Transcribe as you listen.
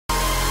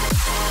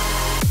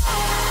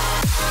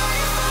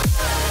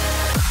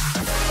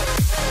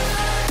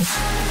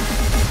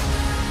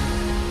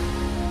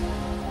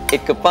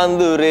එක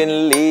පඳුරෙන්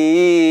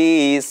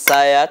ලී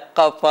සයක්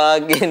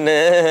කපාගෙන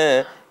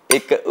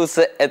එක උස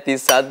ඇති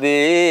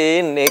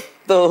සදේනෙක්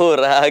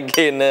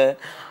තෝරාගෙන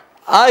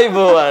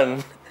ආයිබෝවන්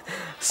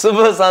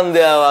සුබ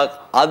සන්ධ්‍යාවක්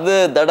අද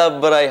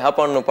දඩබ්බරයි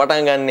හපන්නු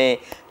පටන් ගන්නේ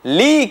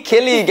ලී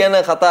කෙලි ගැන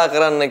කතා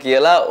කරන්න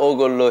කියලා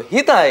ඕගොල්ලෝ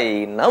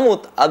හිතයි.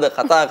 නමුත් අද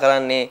කතා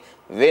කරන්නේ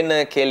වෙන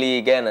කෙලි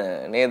ගැන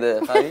නේද?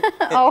 හරි.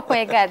 ඔව්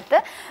ඒක ඇත්ත.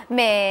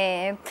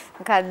 මේ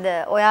මොකද්ද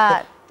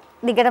ඔයා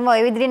දිගටම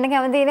ඔය විදිහට ඉන්න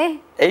කැමති නේ?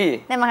 ඇයි?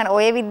 නෑ මම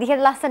ඔය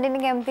විදිහට ලස්සනට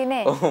ඉන්න කැමති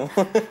නේ.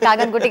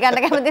 කාගෙන් ගුටි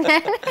ගන්න කැමති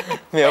නෑ.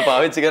 මේවා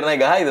පාවිච්චි කරන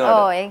එක ගහයිද මට?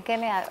 ඔව්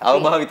ඒකනේ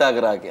අවභාවිතා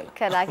කරා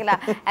කියලා. කියලා.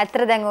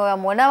 ඇත්තට දැන් ඔය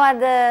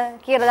මොනවද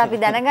කියලා අපි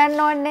දැනගන්න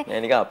ඕනේ.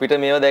 නෑ නිකන් අපිට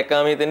මේවා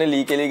දැක්කාම හිතෙන්නේ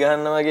ලී කෙලි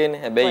ගහනවා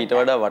වගේනේ. හැබැයි ඊට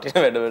වඩා වටින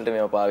වැඩ වලට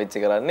මේවා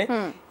පාවිච්චි කරන්නේ.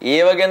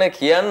 ඒව ගැන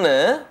කියන්න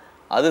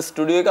අද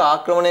ස්ටුඩියෝ එක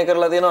ආක්‍රමණය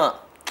කරලා තියෙනවා.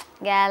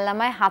 ගෑල්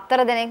ළමයි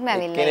 4 දෙනෙක්ම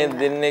ඇවිල්ලා ඉන්නවා. කෙනෙක්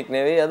දෙන්නෙක්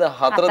නෙවෙයි අද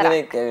 4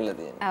 දෙනෙක් ඇවිල්ලා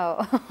තියෙනවා.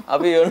 ඔව්.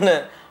 අපි ඔන්න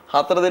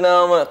 4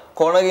 දෙනාම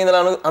කොනක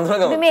ඉඳලා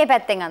අඳුරගමු. මේ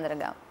පැත්තෙන්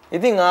අඳුරගමු.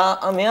 ඉතින්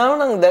මෙයාව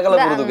නම්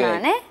දැකලා පුරුදු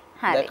කෙනෙක්.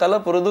 දැකලා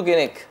පුරුදු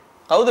කෙනෙක්.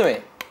 කවුද මේ?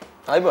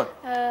 ආයිබෝන්.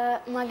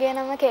 මගේ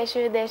නම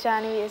කේශවි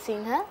දේශානි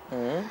වියසිංහ.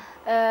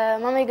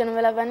 මම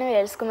ඉගෙනව ලබන්නේ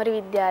වේල්ස් කුමරි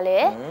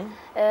විද්‍යාලයේ.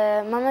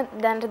 මම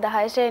දැනට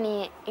 10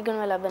 ශ්‍රේණියේ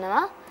ඉගෙනව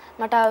ලබනවා.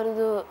 මට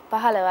අවුරුදු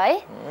 15යි.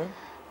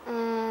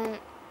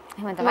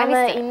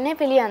 මම ඉන්නේ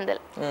පිළියන්දල.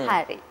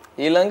 හරි.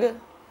 ඊළඟ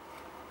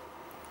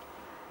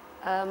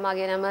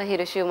මගේ නම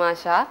හිරුෂි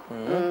උමාෂා.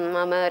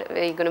 මම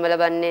ඉගෙනම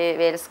ලබන්නේ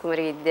වේල්ස්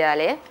කුමරි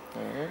විද්‍යාලයේ.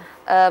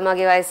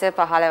 මගේ වයස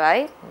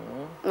 15යි.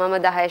 මම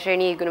 10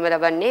 ශ්‍රේණියේ ඉගෙනම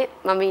ලබන්නේ.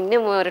 මම ඉන්නේ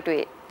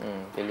මොරටුවේ.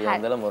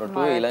 පිළියන්දල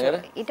මොරටුවේ.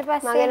 ඊළඟට ඊට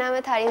පස්සේ මගේ නම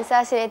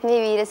තරින්සා සිරේත්නි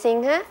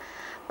වීරසිංහ.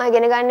 මම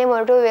ඉගෙන ගන්නේ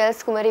මොරටුව වේල්ස්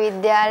කුමරි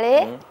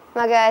විද්‍යාලයේ.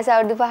 මගේ වයස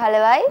අවුරුදු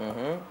 15යි.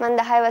 මම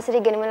 10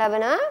 වසරේ ඉගෙනම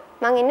ලබනවා.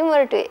 මම ඉන්නේ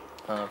මොරටුවේ.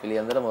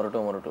 පිළියන්දල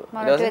මොරටුව.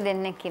 මොරටුවේ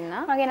දෙන්නෙක්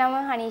ඉන්නවා. මගේ නම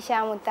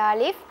හනීෂා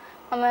මුතාලිෆ්.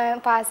 මම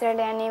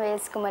පාසලට යන්නේ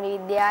වේල්ස් කුමරි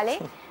විද්‍යාලයේ.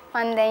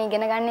 මම දැන්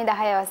ඉගෙන ගන්නේ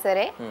 10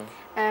 වසරේ.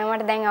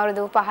 මට දැන්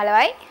අවුරුදු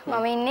 15යි.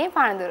 මම ඉන්නේ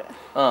පානදුර.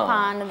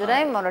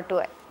 පානදුරයි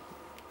මොරටුවයි.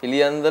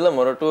 පිළියන්දල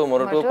මොරටුව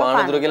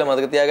පානදුර කියලා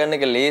මතක තියාගන්න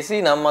එක ලේසි.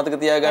 නම් මතක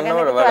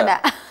තියාගන්නවට වඩා.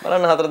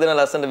 බලන්න 4 දෙනා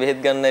ලස්සනට බෙහෙත්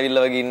ගන්න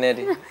ඇවිල්ලා වගේ ඉන්නේ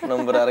ඇටි.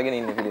 නම්බර අරගෙන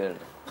ඉන්නේ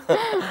පිළිවෙලට.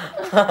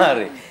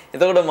 හරි.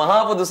 එතකොට මහා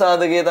පොදු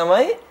සාධකයේ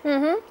තමයි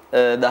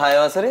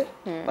 10 වසරේ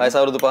වයස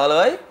අවුරුදු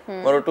 15යි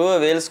මොරටුව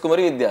වේල්ස්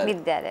කුමරි විද්‍යාලය.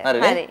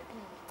 හරි.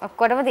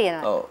 ඔක්කොටම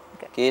තියෙනවා. ඔව්.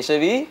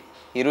 කේශවි,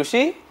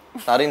 හිරුෂි,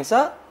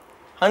 තරින්සා,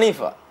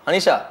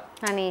 හනීෂා.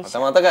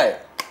 මතකයි.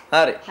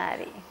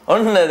 හරි.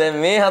 ඔන්න දැන්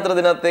මේ 4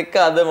 දෙනාත් එක්ක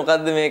අද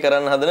මොකද්ද මේ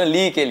කරන්න හදන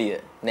ලී කෙලිය?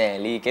 නෑ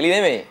ලී කෙලි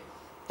නෙමෙයි.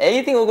 ඇයි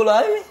ඉතින් ඔයගොල්ලෝ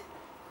ආවේ මේ?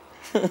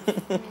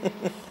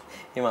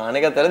 මේ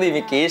මානකත් වැරදි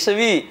මේ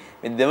කේශවි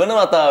මේ දෙවන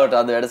වතාවට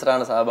අද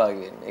වැඩසටහන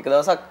සහභාගී වෙන්නේ. එක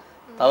දවසක්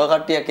තව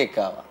කට්ටියක් එක්ක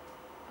ආවා.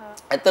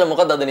 ඇත්තට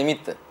මොකද්ද අද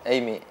නිමිත්ත?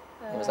 ඇයි මේ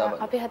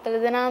සහභාගී? අපි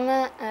 4 දෙනාම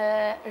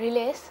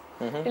රිලේස්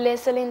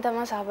වලින්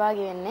තමයි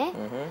සහභාගී වෙන්නේ.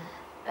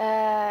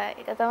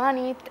 ඒක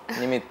තමයි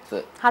නිමිත්ත.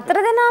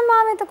 4 දෙනාම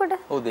ආවේ එතකොට.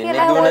 ඔව්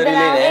දෙන්නේ දුවන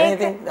රිලේ නෑ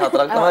ඉතින්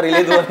 4ක් තමයි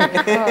රිලේ දුවන්නේ.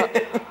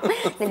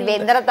 ඉතින්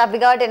වෙන්දරත් අපි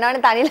ගාවට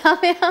එනවනේ තනි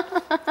ළමයා.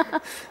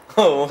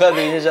 ඔව් මොකද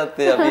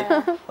විශේෂත්වය අපි.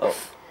 ඔව්.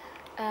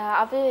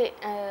 අපි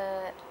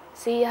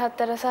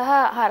 104 සහ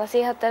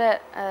 404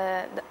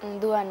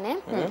 දුවන්නේ.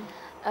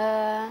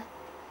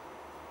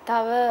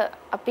 තව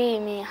අපි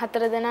මේ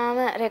 4 දෙනාම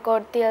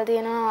රෙකෝඩ් තියලා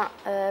තියෙනවා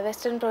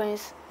වෙස්ටර්න්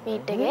ප්‍රොවින්ස්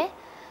මීට් එකේ.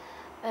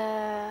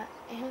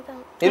 එහෙම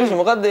තමයි. හිරුෂි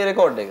මොකක්ද ඒ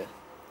රෙකෝඩ් එක?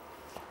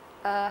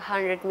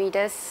 100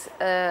 meters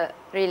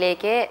relay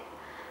එකේ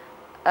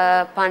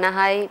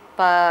 50යි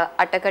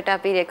 8කට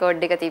අපි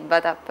රෙකෝඩ් එක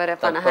තිබ්බා. තප්පර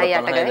 50යි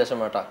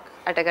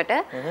 8කට.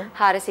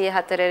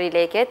 404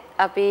 relay එකෙත්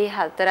අපි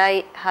 4යි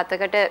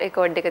 7කට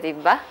රෙකෝඩ් එක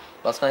තිබ්බා.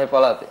 බස්නාහි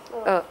පළාතේ.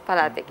 ඔව්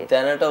පළාතේ.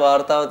 දැනට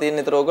වාර්තාව තියෙන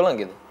විතර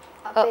ඕගොල්ලන්ගේද?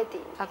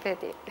 අපේ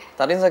තියෙන්නේ.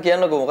 තරින්සා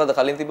කියන්නකෝ මොකද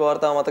කලින් තිබ්බ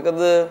වාර්තාව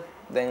මතකද?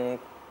 දැන්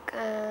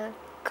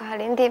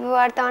කලින් තිබ්බ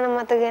වාර්තාව නම්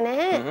මතක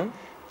නැහැ.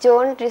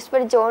 ජෝන්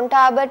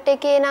ටාබට්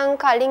එකේ නම්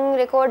කලින්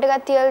රෙකෝඩ්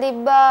එකක් තියලා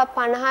තිබ්බා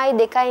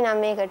 50යි 2යි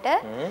 9කට.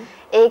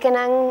 ඒක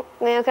නම්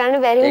මේක කරන්න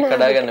බැරි වුණා. ඒක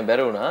කඩා ගන්න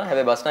බැරි වුණා.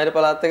 හැබැයි බස්නාහිර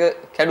පළාත් එක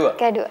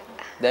කැඩුවා.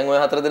 දැන් ওই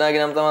 4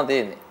 දෙනාගේ නම් තමයි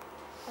තියෙන්නේ.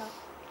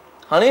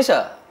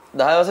 හනීෂා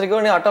 10 වසරේ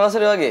කියන්නේ 8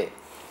 වසරේ වගේ.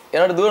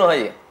 එනකොට දුවනවා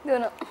අයියේ.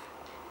 දුවනවා.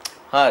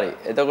 හරි.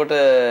 එතකොට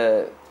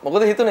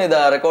මොකද හිතුනේ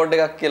දා රෙකෝඩ්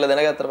එකක් කියලා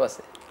දැනගත්තට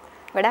පස්සේ?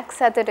 ගොඩක්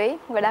සතුටුයි.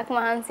 ගොඩක්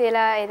මහන්සි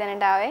වෙලා ඒ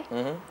තැනට ආවේ.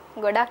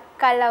 ගොඩක්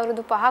කල්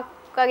අවුරුදු 5ක්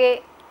වගේ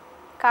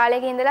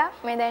කාලයක ඉඳලා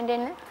මේ දැනට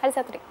එන්න හරි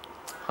සතුටුයි.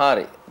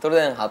 හරි. එතකොට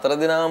දැන් 4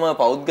 දෙනාම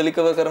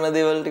පෞද්ගලිකව කරන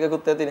දේවල්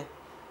ටිකකුත් ඇතිනේ.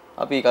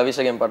 අපි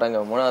කවිෂගෙන් පටන්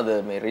ගමු. මොනවාද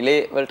මේ රිලේ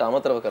වලට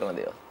අමතරව කරන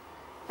දේවල්?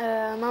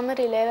 මම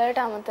රිලේ වලට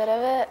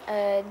අමතරව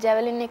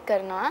ජැවලින් එක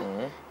කරනවා.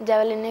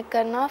 ජැවලින් එක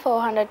කරනවා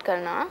 400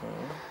 කරනවා.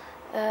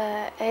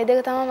 ඒ දෙක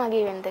තමයි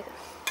මගේ ඉවෙන්ට් එක.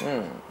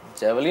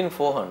 ජැවලින්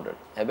 400.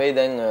 හැබැයි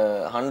දැන්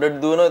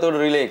 100 දුවනවා එතකොට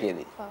රිලේ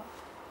එකේදී.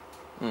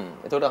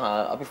 එතකොට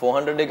අපි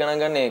 400 එක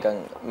ගණන් ගන්න එකන්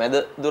මැද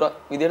දුරක්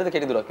විදියටද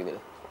කෙටි දුරක්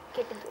විදියටද?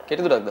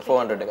 කෙටි දුරක්ද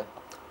 400 එක?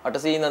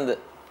 800 ඉඳන්ද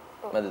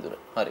මැද දුර.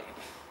 හරි.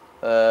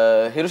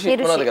 හිරුෂි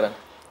මොනවද කරන්නේ?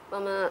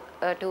 මම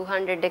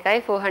 200 එකයි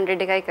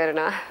 400 එකයි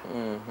කරනවා.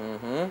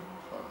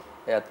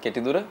 එයාත්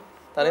කෙටි දුර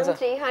තනින්සා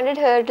 300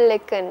 hurdle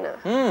එක කරනවා.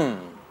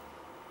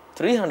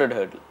 300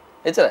 hurdle.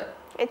 එච්චරයි.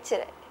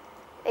 එච්චරයි.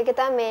 ඒක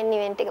තමයි මේන්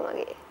ඉවෙන්ට් එක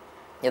මගේ.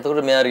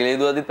 එතකොට මෙයා රිලේ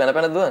දුවද්දිත් පැන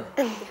පැන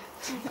දුවන්නේ.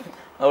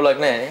 අවුලක්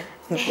නැහැ.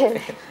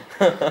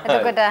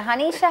 එතකොට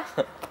හනීෂා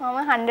මම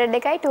 100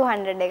 එකයි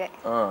 200 එකයි.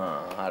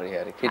 හරි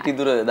හරි. කෙටි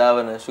දුර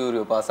දාවන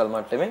ශූරියෝ පාසල්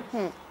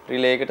මට්ටමේ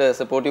රිලේ එකට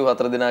සපෝටිව්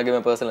 4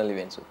 දෙනාගේම පර්සනල්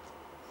ඉවෙන්ට්ස් උත්.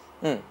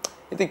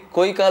 ඉතින්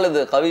කොයි කාලෙද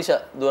කවිෂා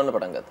දුවන්න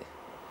පටන් ගත්තේ?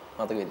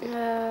 මතකෙද?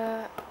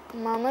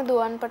 මම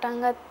දුවන් පටන්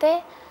ගත්තේ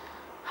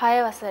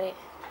 6 වසරේ.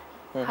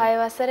 6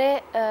 වසරේ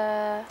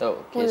ඔව්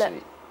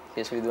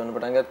කේශවි දුවන්න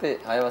පටන් ගත්තේ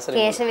 6 වසරේ.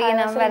 කේශවිගේ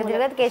නම්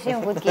වැරදිලත් කේශවි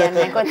මුකුත් කියන්නේ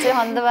නැහැ. කොච්චර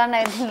හොඳ බලන්න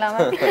ඇවිදින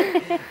ළමයි.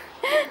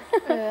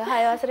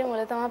 6 වසරේ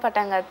මුල තමයි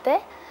පටන් ගත්තේ.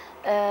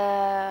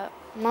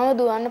 මම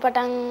දුවන්න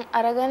පටන්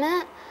අරගෙන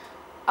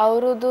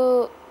අවුරුදු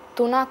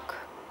 3ක්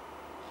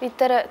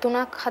විතර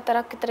 3ක්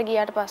 4ක් විතර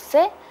ගියාට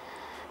පස්සේ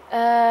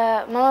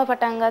මම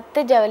පටන්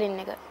ගත්තේ ජැවලින්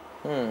එක.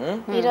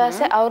 ඊට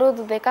පස්සේ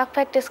අවුරුදු 2ක්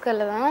ප්‍රැක්ටිස්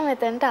කළා තමයි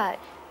මෙතනට ආවේ.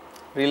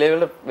 රිලේ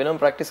වල වෙනම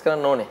ප්‍රැක්ටිස්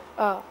කරන්න ඕනේ.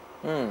 ඔව්.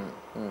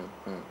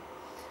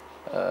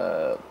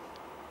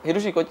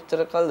 හිරුෂි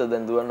කොච්චර කාලද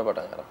දැන් දුවන්න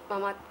පටන් අරන්?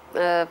 මමත්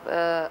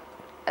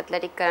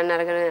ඇත්ලටික් කරන්න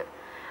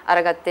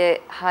අරගත්තේ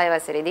 6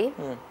 වසරේදී.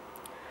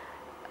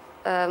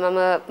 මම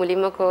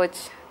මුලින්ම කෝච්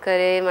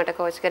කරේ මට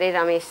කෝච් කරේ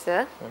රමේෂ්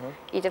සර්.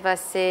 ඊට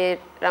පස්සේ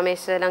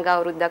රමේෂ් සර් ළඟ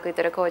අවුරුද්දක්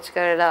විතර කෝච්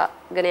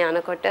කරලාගෙන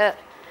යනකොට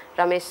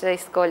රමේෂ් සර්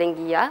ඉස්කෝලෙන්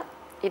ගියා.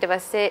 ඊට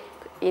පස්සේ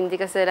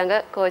ඉන්දික සර්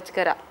ළඟ කෝච්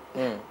කරා.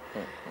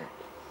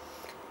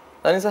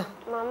 තනිසා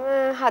මම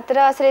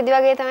 4 වසරේදී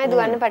වගේ තමයි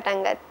දුවන්න පටන්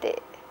ගත්තේ.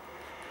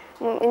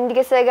 ඉන්දික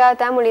සර් ගාව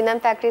තමයි මුලින් නම්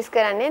ප්‍රැක්ටිස්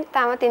කරන්නේ.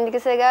 තාමත් ඉන්දික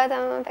සර් ගාව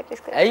තමයි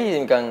ප්‍රැක්ටිස් කරන්නේ. ඇයි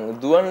නිකන්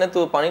දුවන්න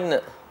නැතුව පනින්න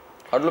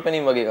කඩළු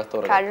පැනීම වගේ එකක්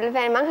තෝරගන්න? කඩළු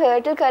පැනීම මම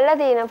හර්ටල් කරලා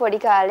තියෙනවා පොඩි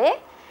කාලේ.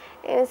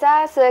 ඒ නිසා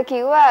සර්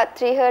කිව්වා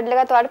 3 හර්ඩල්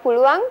එකත් ඔයාලට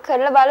පුළුවන්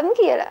කරලා බලමු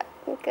කියලා.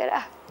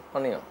 කරා.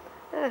 අනිවා.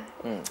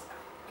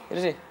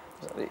 ඉතින්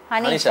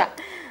හනීෂා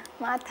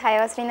මාත්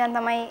 6 වසරේ ඉඳන්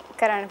තමයි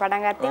කරන්න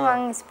පටන් ගත්තේ.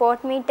 මම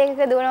ස්පෝර්ට් මීට්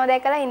එකක දුවනවා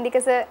දැකලා ඉන්දික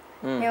සර්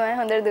මේ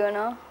හොඳට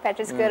දුවනවා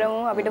ප්‍රැක්ටිස් කරමු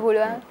අපිට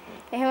පුළුවන්.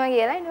 එහෙම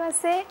කියලා ඊට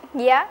පස්සේ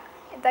ගියා.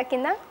 එතක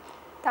ඉඳන්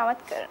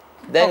තාමත් කරනවා.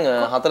 දැන්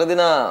 4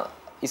 දිනා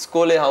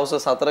ඉස්කෝලේ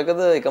හවුසස්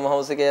 4කද එකම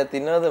හවුස් එකේ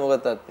ඉන්නවද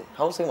මොකක්ද තාත්තේ?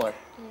 හවුස් එක මොකක්ද?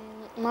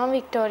 මම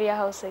වික්ටෝරියා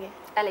හවුස් එකේ.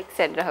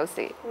 ඇලෙක්සැන්ඩර් හවුස්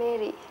එකේ.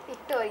 Mary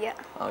Victoria.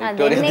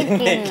 වික්ටෝරියා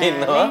දෙන්නෙක්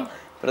ඉන්නවා.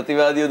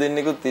 ප්‍රතිවාදියෝ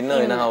දෙන්නෙකුත් ඉන්නවා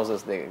වෙන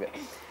හවුසස් දෙකක.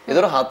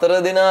 ඒතර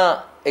 4 දිනා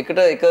එකට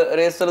එක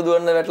රේස් වල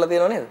දුවන්න වැටලා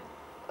තියෙනව නේද?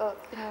 ඔව්.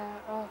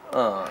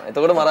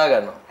 එතකොට මරා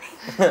ගන්නවා.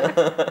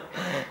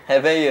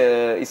 හැබැයි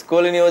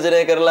ඉස්කෝලේ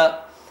නියෝජනය කරලා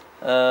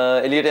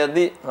එළියට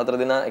යද්දි 4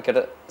 දිනා එකට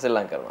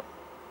සෙල්ලම් කරනවා.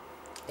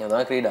 ඒ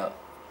තමයි ක්‍රීඩාව.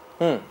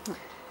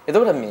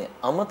 එතකොට මේ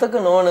අමතක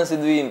නොවන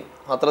සිදුවීම්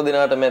 4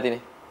 දිනාටම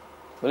ඇතිනේ.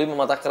 මුලින්ම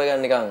මතක්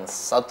කරගන්න නිකන්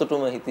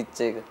සතුටුම හිතිච්ච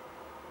එක.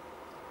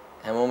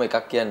 හැමෝම එකක්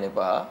කියන්න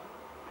එපා.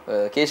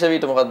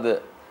 කේශවීට මොකද්ද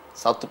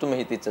සතුටුම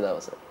හිතිච්ච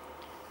දවස?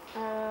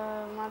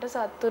 මට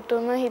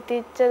සතුටුම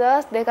හිතිච්ච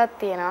දවස් දෙකක්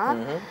තියෙනවා.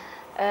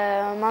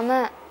 මම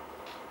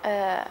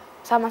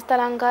සමස්ත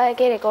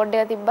ලංකාවේ රෙකෝඩ්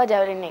එක තිබ්බා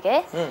ජැවලින්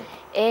එකේ.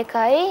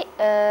 ඒකයි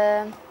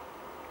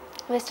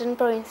වෙස්ටර්න්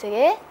ප්‍රොවින්ස්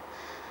එකේ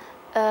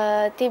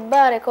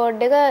තිබ්බා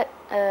රෙකෝඩ් එක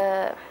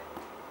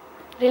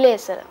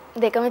රිලේස් වල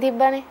දෙකම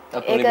තිබ්බනේ.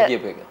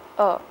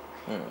 ඔව්.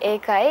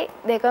 ඒකයි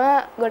දෙකම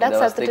ගොඩක්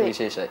සතුටුයි.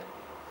 විශේෂයි.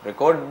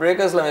 රෙකෝඩ්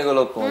බ්‍රේකර්ස්ලා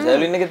මේගොල්ලෝ ඔක්කොම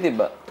ජැවලින් එකේ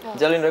තිබ්බා.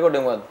 ජැවලින් රෙකෝඩ්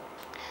එක මොකද්ද?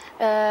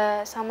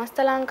 සමස්ත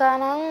ලංකා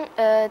නම්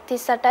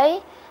 38යි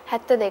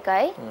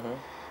 72යි.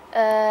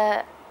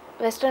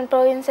 වෙස්ටර්න්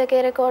ප්‍රොවින්ස්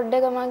එකේ රෙකෝඩ්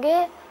එක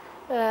මගේ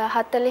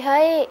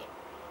 40යි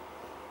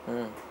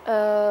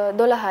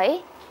 12යි.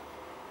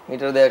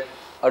 මීටර දෙකක්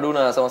අඩු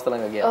වුණා සමස්ත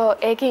ලංකා ගියා. ඔව්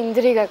ඒක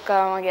ඉන්ජරි එකක්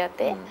ආවා මගේ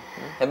අතේ.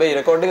 හැබැයි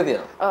රෙකෝඩ් එක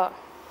තියෙනවා. ඔව්.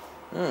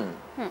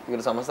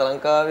 ඒක සමස්ත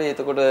ලංකාවේ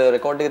එතකොට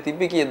රෙකෝඩ් එක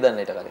තිබ්බේ කීයද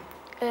දන්නේ ඊට කලින්?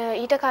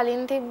 ඊට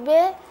කලින්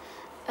තිබ්බේ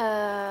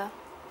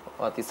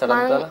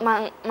 38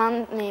 මම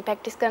මේ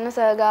ප්‍රැක්ටිස් කරන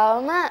සර්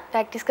ගාවම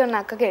ප්‍රැක්ටිස් කරන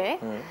අක්ක කෙනෙක්.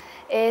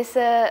 ඒ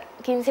සර්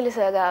කින්සිලි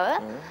සර් ගාව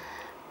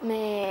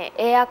මේ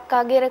ඒ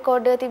අක්කාගේ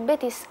රෙකෝඩ් එක තිබ්බේ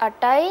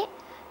 38යි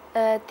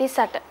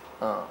 38.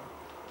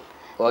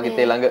 ඔයාගේ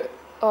තේ ළඟ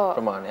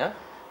ප්‍රමාණය.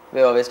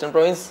 වේවා වෙස්ටර්න්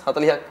ප්‍රොවින්ස්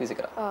 40ක් විසි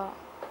කරා.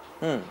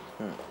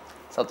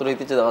 සතුටු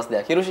හිතිච්ච දවස්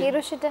දෙකක්.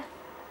 හිරුෂිට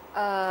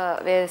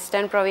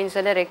වෙස්ටර්න් ප්‍රොවින්ස්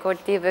වල රෙකෝඩ්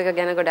තියප එක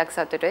ගැන ගොඩක්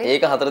සතුටුයි.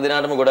 ඒක 4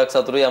 දිනාටම ගොඩක්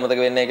සතුටුයි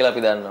අමතක වෙන්නේ නැහැ කියලා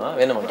අපි දන්නවා.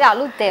 වෙන මොකද?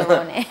 අලුත් ඒවා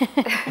ඕනේ.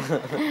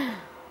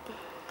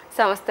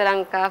 සමස්ත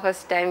ලංකා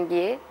ෆස්ට් ටයිම්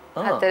ගියේ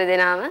 4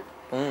 දෙනාම.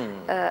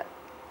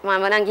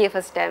 මම නම් ගියේ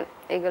ෆස්ට් ටයිම්.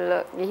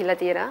 ඒගොල්ලෝ ගිහිලා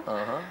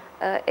තියෙනවා.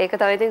 ඒක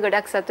තමයි ඉතින්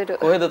ගොඩක් සතුටු.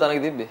 කොහෙද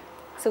තනක තිබ්බේ?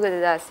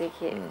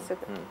 සුගතදාසියේ.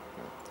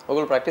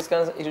 ඔයගොල්ලෝ ප්‍රැක්ටිස්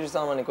කරන ඉෂු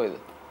සාමාන්‍ය කොහෙද?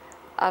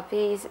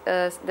 අපි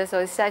ද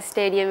සොයිසයි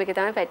ස්ටේඩියම් එකේ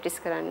තමයි ප්‍රැක්ටිස්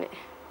කරන්නේ.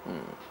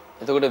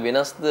 එතකොට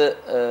වෙනස්ද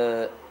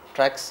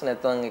ට්‍රැක්ස්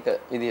නැත්නම් එක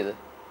විදිහද?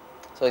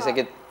 සොයිස්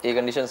එකේ ඒ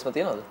කන්ඩිෂන්ස්ම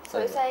තියනවද?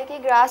 සොයිස් එකේ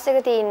ග්‍රාස් එක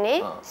තියෙන්නේ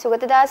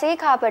සුගතදාසියේ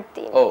කාපට්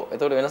තියෙන්නේ. ඔව්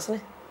එතකොට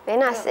වෙනස්නේ?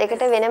 වෙනස්.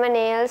 ඒකට වෙනම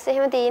නේල්ස්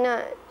එහෙම තියෙනවා.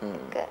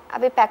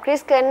 අපි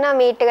ප්‍රැක්ටිස් කරනවා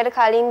මීට් එකට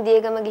කලින්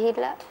දියගම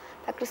ගිහිල්ලා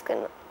ප්‍රැක්ටිස්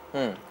කරනවා.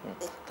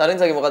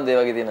 තරින්සගේ මොකක්ද ඒ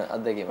වගේ තියෙන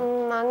අත්දැකීම?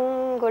 මං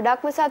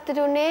ගොඩක්ම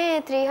සතුටුුනේ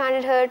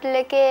 300 හර්ටල්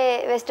එකේ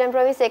වෙස්ටර්න්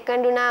ප්‍රොවින්ස්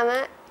සෙකන්ඩ් වුණාම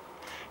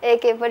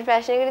ඒකේ පොඩි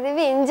ප්‍රශ්නයකට තිබ්බ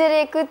ඉන්ජරි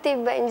එකකුත්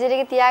තිබ්බා. ඉන්ජරි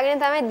එක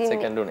තියාගෙන තමයි දින්නේ.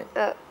 සෙකන්ඩ් උනේ.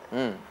 ඔව්.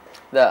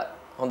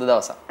 හොඳ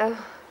දවසක්. ඔව්.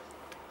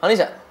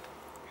 අනිෂා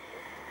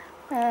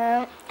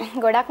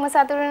ගොඩක්ම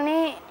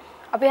සතුටුනේ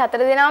අපි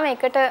 4 දෙනාම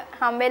එකට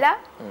හම්බෙලා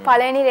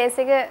පළවෙනි රේස්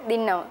එක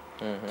දින්නවා.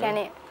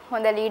 කියන්නේ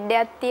හොඳ ලීඩ්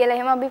එකක් තියලා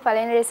එහෙම අපි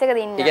පළවෙනි රේස් එක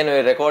දින්නවා. ඒ කියන්නේ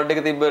ඔය රෙකෝඩ් එක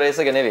තිබ්බ රේස්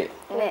එක නෙවෙයි.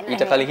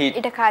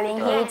 ඊට කලින්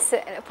හීට්ස්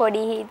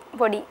පොඩි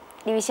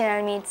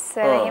ඩිවිෂනල් මීට්ස්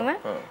වල එහෙම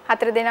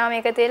 4 දෙනාම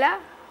එකතු වෙලා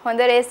හොඳ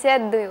රේස්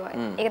එකක් දුවුවා.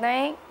 ඒක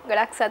තමයි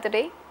ගොඩක්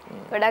සතුටුයි.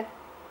 ගොඩක්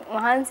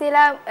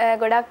මහන්සිලා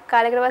ගොඩක්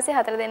කාලයකට පස්සේ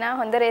 4 දෙනා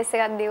හොඳ රේස්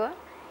එකක් දිවුවා.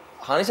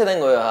 හනිෂා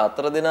දැන් ඔය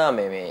 4 දෙනා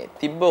මේ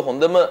තිබ්බ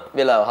හොඳම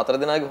වෙලාව 4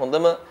 දෙනාගේ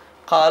හොඳම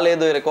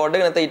කාලයේද ඔය රෙකෝඩ්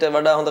එක නැත්නම් ඊට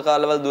වඩා හොඳ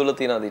කාලවල දුවලා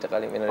තියෙනවද ඊට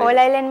කලින් වෙන ඕල්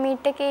අයිලන්ඩ්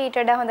මීට් එකේ ඊට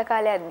වඩා හොඳ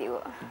කාලයක්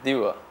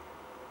දිවුවා.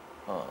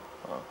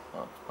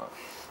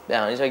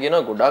 දැන් හනිෂා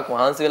කියනවා ගොඩක්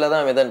මහන්සි වෙලා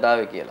තමයි මෙතනට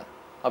ආවේ කියලා.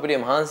 අපිට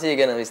මේ මහන්සිය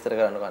ගැන විස්තර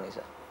කරන්නකෝ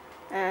හනිෂා.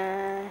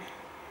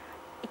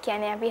 ඒ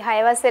කියන්නේ අපි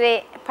 6 වසරේ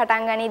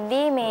පටන්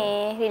ගනිද්දී මේ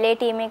රිලේ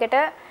ටීම් එකට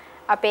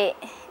අපේ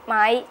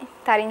මායි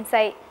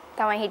තරින්සයි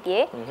තමයි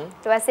හිටියේ.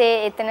 ඊට පස්සේ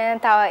එතන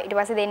තව ඊට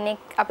පස්සේ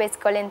දෙන්නෙක් අපේ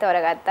ඉස්කෝලෙන්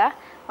තෝරගත්තා.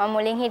 මම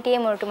මුලින් හිටියේ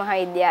මුරුටු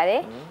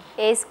මහවිද්‍යාලයේ.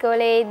 ඒ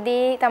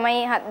ඉස්කෝලේදී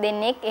තමයි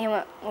දෙන්නෙක් එහෙම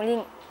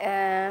මුලින්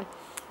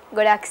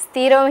ගොඩක්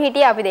ස්ථිරවම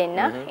හිටියේ අපි දෙන්න.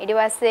 ඊට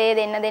පස්සේ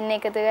දෙන්න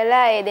එකතු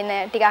කරලා ඒ දෙන්න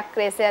ටිකක්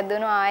රේස් එකක්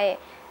දුන්නා ආයේ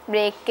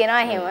බ්‍රේක්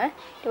වෙනවා එහෙම.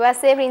 ඊට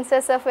පස්සේ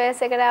ප්‍රින්සස් ඔෆ්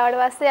වෙල්ස් එකට ආවට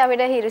පස්සේ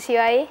අපිට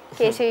හිරුෂිවයි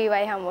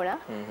කේශවිවයි හම්බුණා.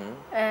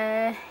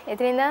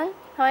 එතනින් ඉඳන්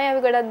තමයි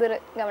අපි ගොඩක් දුර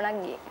ගමනක්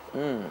ගියේ.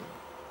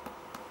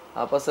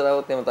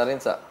 ආපස්සරවුත් එම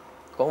තරින්සා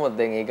කොහොමද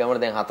දැන් මේ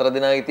ගමන දැන් 4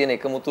 දෙනාගේ තියෙන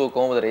එකමුතුව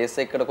කොහොමද රේස්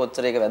එකකට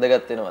කොච්චර ඒක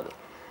වැදගත් වෙනවද?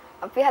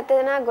 අපි 7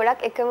 දෙනා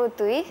ගොඩක්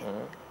එකමුතුයි.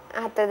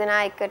 7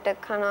 දෙනා එකට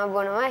කනවා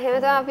බොනවා. එහෙම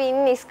තමයි අපි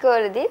ඉන්නේ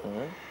ඉස්කෝලේදී.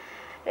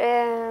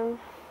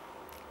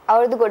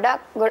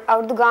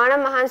 අවුරුදු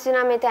ගාණක් මහන්සි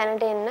වුණා මේ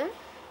තැනට එන්න.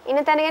 ඉන්න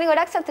තැන ගැන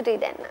ගොඩක් සතුටුයි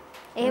දැන්.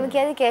 එහෙම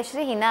කියද්දි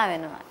කේශරි hina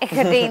වෙනවා.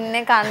 එකට ඉන්න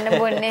කන්න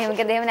බොන්නේ එහෙම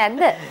කද එහෙම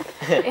නැද්ද?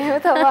 එහෙම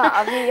තමයි.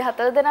 අපි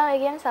 4 දෙනා ඒ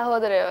කියන්නේ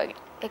සහෝදරයෝ වගේ.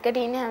 එකට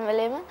ඉන්නේ හැම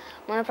වෙලේම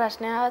මොන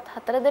ප්‍රශ්නයක්වත්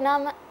 4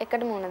 දෙනාම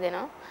එකට මුණ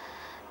දෙනවා.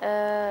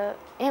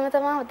 එහෙම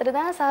තමයි 4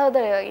 දෙනා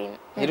සහෝදරයෝ වගේ ඉන්නේ.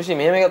 හිරුෂි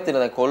මෙහෙම එකක්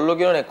තියෙනවා. දැන් කොල්ලෝ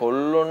කියනනේ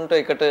කොල්ලොන්ට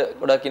එකට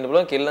ගොඩක් ඉන්න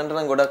පුළුවන්. කෙල්ලන්ට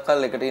නම් ගොඩක්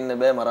කල් එකට ඉන්න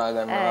බෑ මරා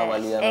ගන්නවා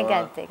වලියනවා.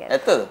 ඒකත්.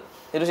 ඇත්තද?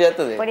 හිරුෂි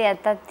ඇත්තද? පොඩි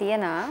ඇත්තක්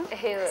තියෙනවා.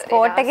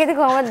 ස්පෝර්ට් එකේදී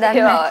කොහොමද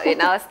දන්නේ?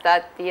 එන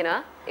අවස්ථාවක් තියෙනවා.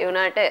 ඒ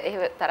වුණාට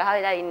එහෙම තරහ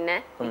වෙලා ඉන්නේ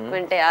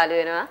ඉක්මනට යාළු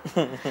වෙනවා.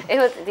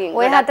 එහෙම ඉතින්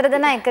ඔය 4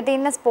 දෙනා එකට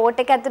ඉන්න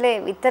ස්පෝර්ට් එක ඇතුලේ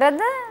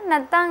විතරද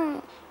නැත්නම්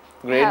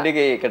ග්‍රේඩ්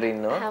එකේ එකට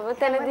ඉන්නවා.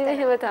 හැමතැනදීම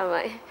එහෙම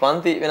තමයි.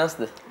 පන්ති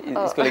වෙනස්ද?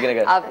 ඉස්කෝලේ ඉගෙන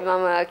ගන්න. අපි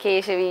මම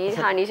කේශවි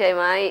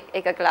හනිෂයමයි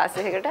එක ක්ලාස්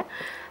එකකට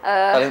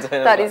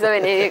තරිස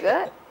වෙන එක.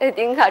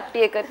 ඉතින්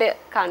කට්ටිය එකට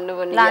කන්න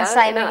බොන්න ලන්ච්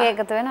ටයිම් එකේ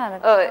එකතු වෙනවද?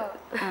 ඔව්.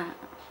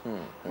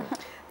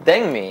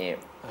 දැන් මේ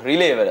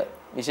රිලේ වල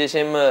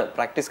විශේෂයෙන්ම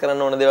ප්‍රැක්ටිස්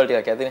කරන්න ඕන දේවල්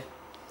ටිකක් ඇතිනේ.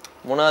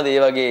 මොනවාද ඒ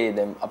වගේ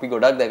දැන් අපි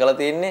ගොඩක් දැකලා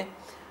තියෙන්නේ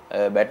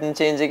බැටන්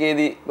චේන්ජ්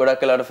එකේදී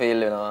ගොඩක් වෙලාවට ෆේල්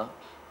වෙනවා.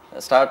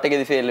 ස්ටාර්ට්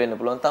එකේදී ෆේල් වෙන්න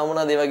පුළුවන්. තව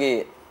මොනවාද ඒ වගේ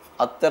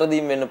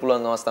අත්තරදීම් වෙන්න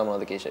පුළුවන් අවස්ථා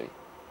මොනවද කේශවි?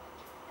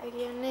 ඒ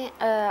කියන්නේ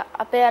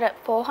අපේ අර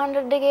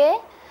 400 එකේ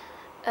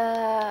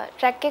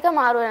ට්‍රැක් එක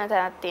මාරු වෙන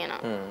තැනක්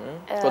තියෙනවා.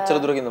 කොච්චර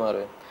දුරකින්ද මාරු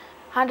වෙන්නේ?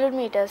 100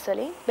 meters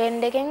වලින්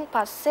බෙන්ඩ් එකෙන්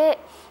පස්සේ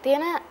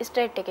තියෙන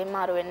ස්ට්‍රේට් එකෙන්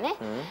මාරු වෙන්නේ.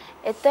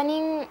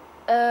 එතනින්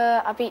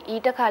අපි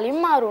ඊට කලින්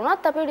මාරු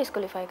වුණත් අපි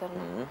ඩිස්ක්වොලිෆයි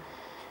කරනවා.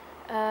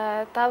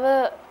 තව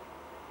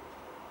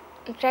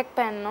ට්‍රැක්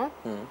පැන්නොත්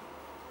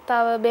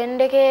තව බෙන්ඩ්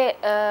එකේ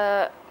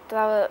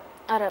තව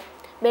අර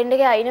බෙන්ඩ්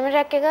එකේ අයිනම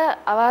ට්‍රැක් එක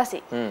අවාසි.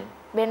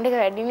 බෙන්ඩ් එක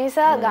වැඩි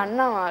නිසා ගන්න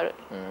අමාරුයි.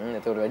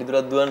 එතකොට වැඩි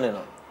දුරක් දුවන්න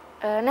වෙනවා.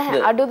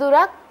 නැහැ අඩු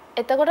දුරක්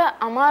එතකොට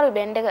අමාරුයි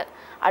බෙන්ඩ් එක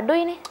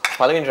අඩුයිනේ.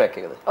 පළවෙනි ට්‍රැක්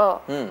එකද? ඔව්.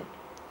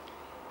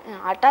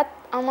 අටත්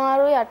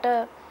අමාරුයි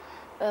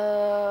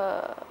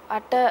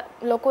අට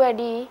ලොකු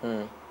වැඩි.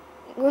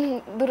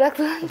 දුරක්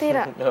දුරක්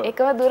තියෙනවා.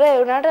 එකම දුර ඒ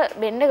වුණාට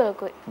බෙන්ඩ් එක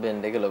ලොකුයි.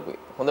 බෙන්ඩ් එක ලොකුයි.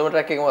 හොඳම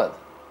ට්‍රැක් එක මොකද්ද?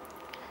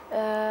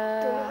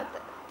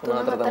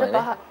 3-4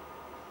 තමයි.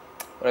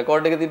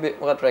 රෙකෝඩ් එක තිබ්බේ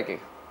මොකක්ද ට්‍රැක්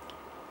එක?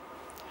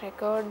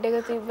 රෙකෝඩ් එක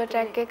තිබ්බ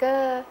ට්‍රැක් එක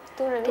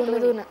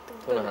 3-4.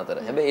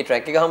 හැබැයි ඒ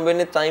ට්‍රැක් එක හම්බ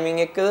වෙන්නේ ටයිමින්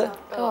එකද?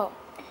 ඔව්.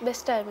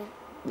 Best timing.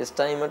 බෙස්ට්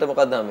ටයිම් එකට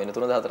මොකක්ද හම්බ වෙන්නේ?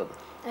 3-4ද?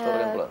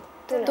 තෝරගන්න පුළුවන්.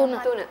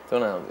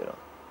 3 හම්බ වෙනවා.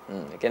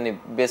 ඒ කියන්නේ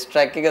බෙස්ට්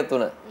ට්‍රැක් එක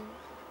 3.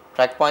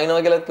 ට්‍රැක්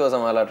පයින්නවා කියලාත් කිව්වා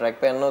සමහරවල් ට්‍රැක්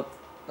පෑන්නොත්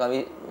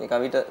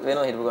කවිට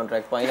වෙනවා හිටපු ගමන්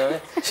ට්‍රැක් පයින්නවා.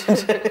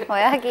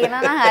 ඔයා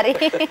කියනවා නම් හරි.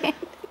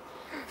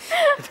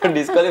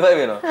 ඩිස්ක්වොලිෆයි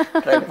වෙනවා.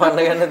 ට්‍රැක් පන්න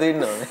ගන්න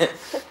තියෙනවා.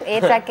 ඒ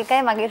ට්‍රැක්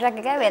එකයි මගේ ට්‍රැක්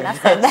එකයි වෙනස්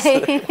හදයි.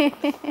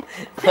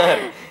 හරි.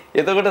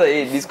 එතකොට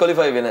මේ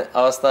ඩිස්ක්වොලිෆයි වෙන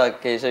අවස්ථා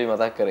කේශවි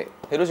මතක් කරේ.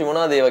 හිරුෂි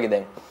මොනවාද ඒ වගේ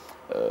දැන්?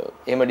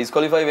 එහෙම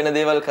ඩිස්ක්වොලිෆයි වෙන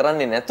දේවල්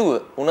කරන්නේ නැතුව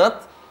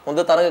උනත් හොඳ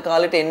තරග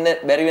කාලෙට එන්න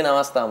බැරි වෙන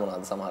අවස්ථා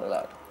මොනවාද සමහර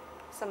වෙලාවට?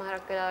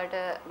 සමහරක් වෙලාවට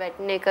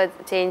බැටන් එක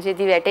චේන්ජ්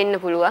වෙදී වැටෙන්න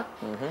පුළුවන්.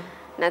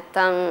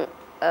 නැත්තම්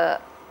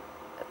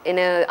එන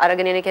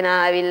අරගෙන එන කෙනා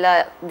ඇවිල්ලා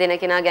දෙන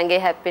කෙනා ගැඟේ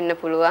හැප්පෙන්න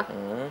පුළුවන්.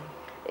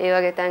 ඒ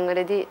වගේ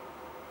තැන්වලදී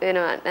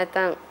වෙනවා.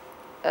 නැත්තම්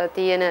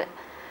තියෙන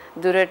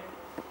දුරට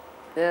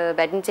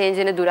බැටින් චේන්ජ්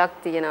වෙන දුරක්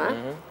තියෙනවා.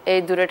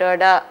 ඒ දුරට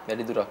වඩා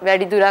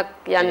වැඩි දුරක්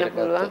යන්න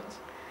පුළුවන්.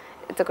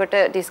 එතකොට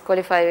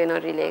ඩිස්ක්වොලිෆයි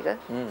වෙනවා රිලේ එක.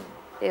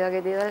 ඒ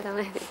වගේ දේවල්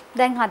තමයි.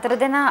 දැන් 4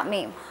 දෙනා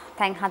මේ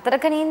දැන්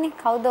 4කනේ ඉන්නේ.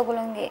 කවුද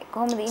ඔයගොල්ලෝගේ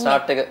කොහොමද ඉන්නේ?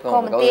 ස්ටාර්ට් එක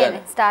කොහොමද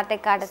තියෙන්නේ? ස්ටාර්ට්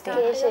එක කාටද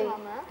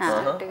තියෙන්නේ?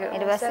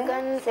 ඊට පස්සේ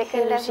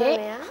සෙකන්ඩ්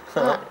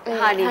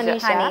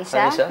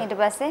හනීෂා ඊට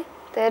පස්සේ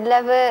තර්ඩ්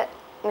ලෙවල්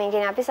මේ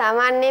කියන්නේ අපි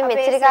සාමාන්‍යයෙන්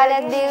මෙච්චර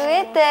කාලයක්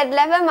දීුවේ තර්ඩ්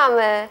ලෙවල් මම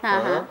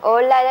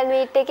ඕල් අයිලන්ඩ්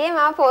මීට් එකේ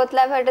මම ෆෝර්ත්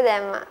ලෙවල්ට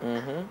දැම්මා.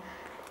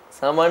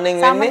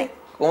 සාමාන්‍යයෙන් වෙන්නේ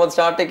කොහොමද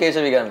ස්ටාර්ට් එක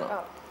කේශවි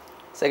ගන්නවා.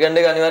 සෙකන්ඩ්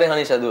එක අනිවාර්යෙන්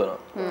හනීෂා දුවනවා.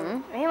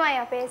 මෙහෙමයි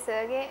අපේ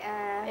සර්ගේ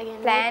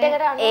ප්ලෑන්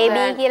AB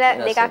කියලා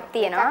දෙකක්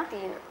තියෙනවා.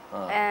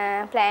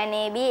 ප්ලෑන්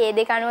AB ඒ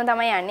දෙක අනුව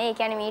තමයි යන්නේ. ඒ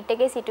කියන්නේ මීට්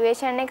එකේ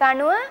සිටුේෂන් එක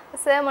අනුව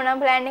සර්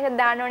මොනම් ප්ලෑන් එකද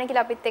දාන්න ඕනේ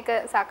කියලා අපිත් එක්ක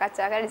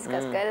සාකච්ඡා කරලා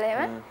ඩිස්කස් කරලා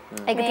එහෙම.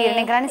 ඒක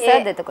තීරණය කරන්නේ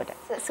සර්ද එතකොට.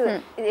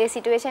 ඒ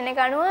සිටුේෂන්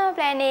එක අනුව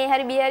ප්ලෑන් A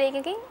හරි B හරි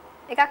එකකින්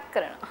එකක්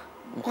කරනවා.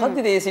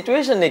 මොකද්ද මේ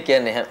සිටුේෂන් එක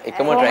කියන්නේ?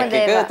 එකම ට්‍රැක්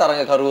එක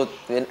තරඟකරුවොත්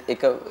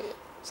එක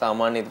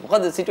සාමාන්‍ය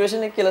මොකද්ද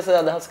සිටුේෂන් එක කියලා සර්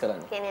අදහස්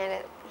කරන්නේ? කියන්නේ අර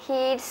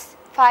හීට්ස්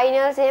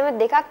ෆයිනල්ස් එහෙම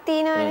දෙකක්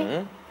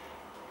තියෙනවානේ.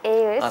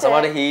 ඒ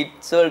අසමහර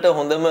හීට්ස් වලට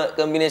හොඳම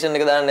කම්බිනේෂන්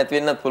එක දාන්න නැති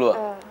වෙන්නත් පුළුවන්.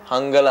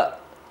 හංගලා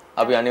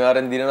අපි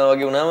අනිවාර්යෙන් දිනනවා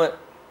වගේ වුණාම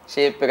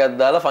ෂේප් එකක්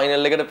දාලා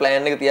ෆයිනල් එකට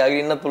ප්ලෑන් එක තියාගෙන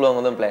ඉන්නත් පුළුවන්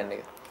හොඳම ප්ලෑන්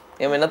එක.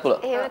 එහෙම වෙන්නත්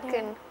පුළුවන්. ඒවත්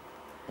කරනවා.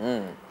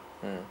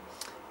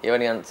 ඒවා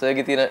නිකන්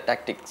සර්ගේ තියෙන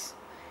ටැක්ටික්ස්.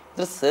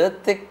 ඒතර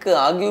සර්ත් එක්ක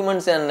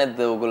ආගියුමන්ට්ස් යන්නේ නැද්ද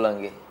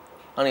ඔයගොල්ලන්ගේ?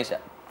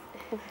 අනිෂා.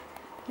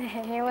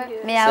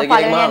 මෙයා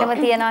පළවෙනියටම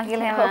තියනවා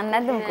කියලා එහෙම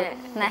නැද්ද මොකද?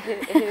 නෑ.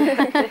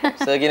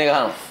 සර් කියන එක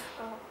අහනවා.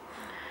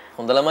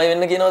 හොඳ ළමයි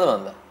වෙන්න කියනවද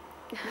මන්ද?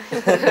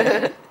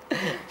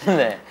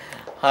 නෑ.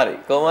 හරි.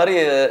 කොහොම හරි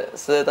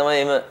සර් තමයි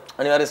එම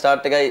අනිවාර්ය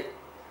ස්ටාර්ට් එකයි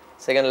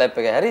සෙකන්ඩ් ලැප්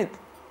එකයි හරිද?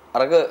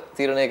 අරක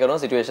තීරණය කරන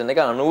සිටුේෂන්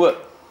එක අනුව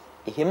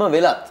එහෙම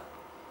වෙලත්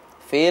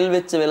ෆේල්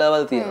වෙච්ච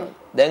වෙලාවල් තියෙනවා.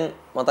 දැන්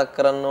මතක්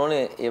කරන්න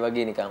ඕනේ ඒ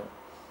වගේ නිකන්.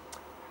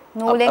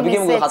 නූලෙන්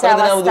මිස් වෙච්ච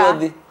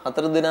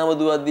හතර දෙනාම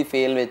දුවද්දි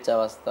ෆේල් වෙච්ච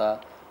අවස්ථා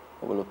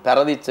ඔයගොල්ලෝ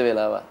පෙරදිච්ච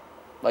වෙලාව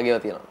වගේව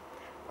තියෙනවා.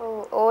 ඔව්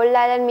ඕල්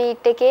අයිලන්ඩ්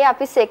මීට් එකේ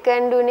අපි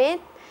සෙකන්ඩ් උනේ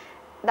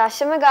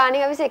දශම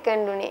ගාණික අපි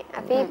සෙකන්ඩ් උනේ.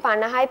 අපි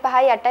 50යි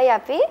 5යි 8යි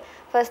අපි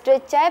ෆස්ට්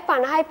වෙච්ච අය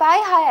 50යි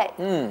 5යි 6යි.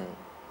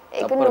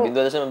 ඒක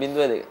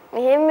 0.02.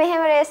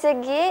 මෙහෙම රේස් එක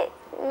ගියේ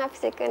අපි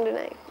සෙකන්ඩ්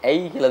උනායි.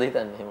 ඇයි කියලාද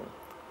හිතන්නේ එහෙම?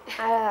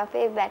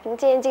 අපේ බැටන්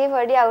චේන්ජ් එකේ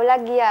පොඩි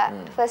අවුලක් ගියා.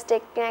 First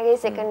එක්කෙනාගේ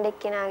second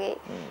එක්කෙනාගේ.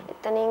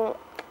 එතනින්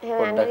එහෙම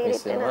යන්නේ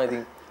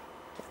ඉතින්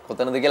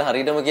කොතනද කියලා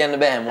හරියටම කියන්න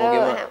බෑ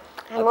හැමෝගෙම.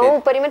 හැමෝම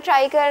උපරිම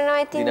try කරනවා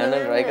ඉතින්.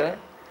 දිනන්න try කරා.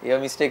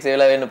 ඒවා මිස්ටේක්ස් ඒ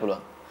වෙලාව වෙන්න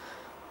පුළුවන්.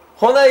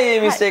 හොඳයි මේ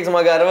මිස්ටේක්ස්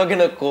මග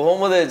අරවගෙන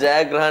කොහොමද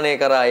ජයග්‍රහණය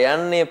කරා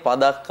යන්නේ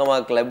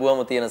පදක්කමක්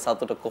ලැබුවම තියෙන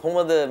සතුට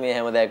කොහොමද මේ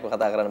හැම දෙයක්ම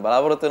කතා කරන්න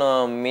බලාපොරොත්තු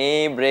වෙනවා මේ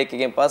බ්‍රේක්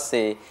එකෙන්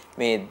පස්සේ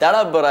මේ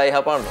දඩබ්බරයි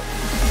හපන්නු.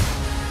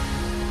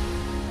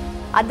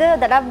 අද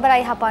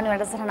දඩබ්බරයි හපන්නු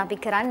වැඩසටහන අපි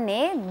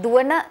කරන්නේ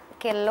දුවන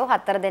කෙල්ලෝ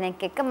 4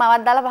 දෙනෙක් එක්ක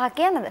මවක් දාලා පහක්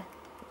කියන්නද?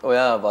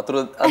 ඔයා වතුර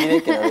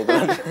අදිනේ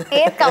කියනවා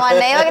ඒත්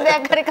කවන්නේ ඒ වගේ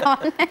දෙයක් හරි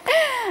කවන්නේ.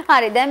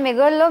 හරි දැන්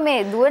මේගොල්ලෝ මේ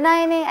දුවන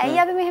අයනේ. ඇයි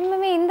අපි මෙහෙම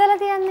මේ ඉඳලා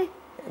තියන්නේ?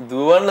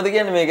 දුවන්නද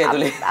කියන්නේ මේක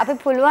ඇතුලේ. අපි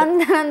පුළුවන්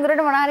තරම්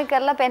දුරට මොනවා හරි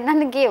කරලා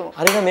පෙන්නන්න කියමු.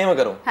 හරි නම් මේව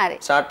කරමු. හරි.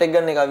 ස්ටාර්ට් එක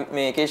ගන්න එක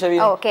මේ කේශවි.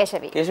 ඔව්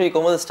කේශවි. කේශවි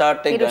කොහොමද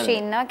ස්ටාර්ට් එක ගන්න? හිරුෂි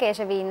ඉන්නවා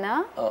කේශවි ඉන්නවා.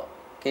 ඔව්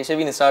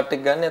කේශවිනේ ස්ටාර්ට්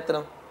එක ගන්න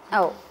ඇත්තටම.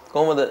 ඔව්.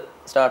 කොහොමද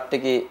ස්ටාර්ට්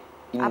එකේ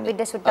ඉන්නේ?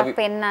 අපිට සුට්ටක්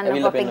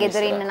පෙන්නන්න අපේ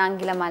ගෙදර ඉන්න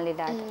නංගිලා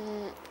මල්ලිලාට.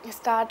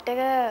 ස්ටාර්ට්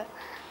එක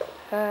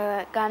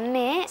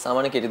ගන්නේ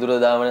සාමාන්‍ය කෙටි දුර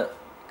දාවන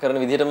කරන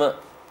විදිහටම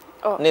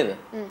නේද?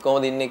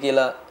 කොහොමද ඉන්නේ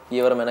කියලා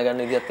පියවර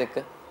මැනගන්න විදිහත් එක්ක.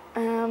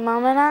 මම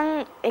නම්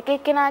එක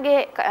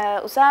එක්කෙනාගේ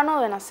උසානෝ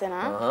වෙනස්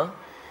වෙනවා.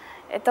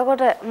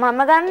 එතකොට මම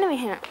ගන්න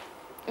මෙහෙම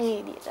මේ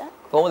විදිහට.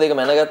 කොහොමද ඒක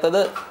මැනගත්තද?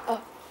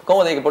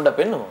 කොහොමද ඒක පොඩ්ඩක්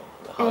පෙන්නමු.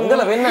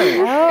 හංගලා පෙන්නන්නේ.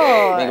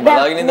 මේක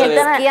බලාගෙන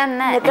ඉඳලා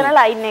කියන්නේ මෙතන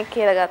ලයින් එක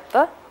කියලා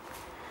ගත්තා.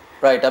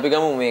 රයිට් අපි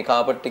ගමු මේ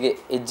කාපට් එකේ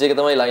එජ් එක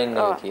තමයි ලයින්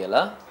එක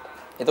කියලා.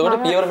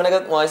 එතකොට පියවර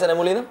මැනගත් මොයිස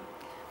නැමුලිද?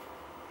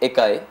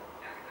 1යි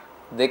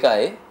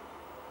 2යි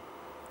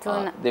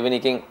 3 දෙවෙනි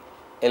එකෙන්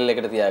L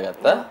එකට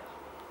තියාගත්තා.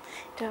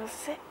 ඊට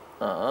පස්සේ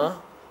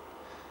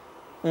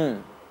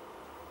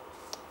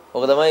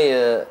ඔක තමයි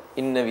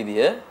ඉන්න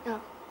විදිය.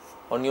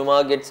 on your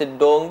mark get set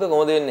dong ද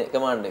කොහොමද වෙන්නේ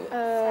කමාන්ඩ් එක?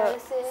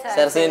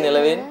 සර්සෙන්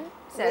එළවෙන්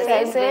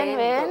සර්සෙන්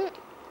වෙන්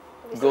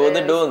go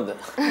the don't ද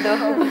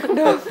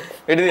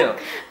එඩි දිනවා.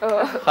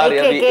 හරි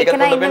අපි එකක්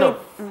පොඩ්ඩක් බලමු.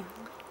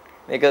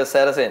 මේක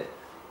සර්සෙන්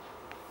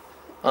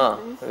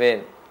වෙන්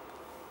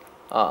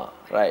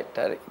right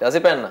හරි.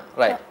 ඊටසේ පෙන්න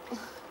right.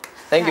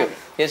 thank you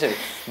කේශවි.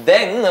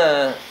 දැන්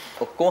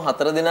ඔක්කොම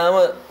 4 දෙනාම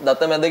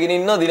දත මැදගෙන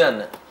ඉන්නවා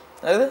දිනන්න.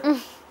 හරිද?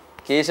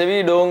 කේශවි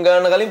ඩෝන්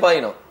ගන්න කලින්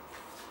පයින්නවා.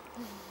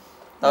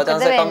 තව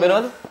chance එකක් හම්බ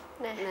වෙනවද?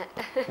 නෑ.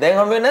 දැන්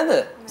හම්බ වෙන්නේ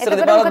නැද්ද? ඉස්සර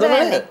දෙපාරක්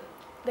දුන්නා නේද?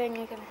 දැන්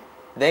ඒක නැහැ.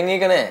 දැන්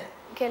ඒක නෑ.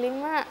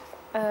 කෙලින්ම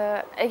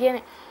ඒ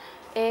කියන්නේ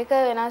ඒක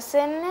වෙනස්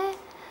වෙන්නේ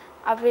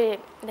අපි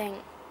දැන්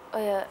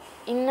ඔය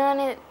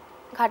ඉන්නවනේ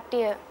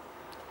කට්ටිය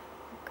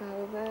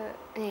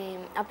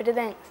අපිට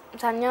දැන්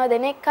සංඥාව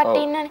දෙනෙක්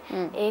කට්ටිය ඉන්නනේ.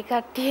 ඒ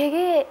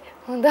කට්ටියගේ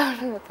හොඳ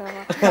අනුව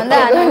තමයි. හොඳ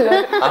අනුව.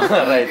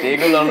 රයිට්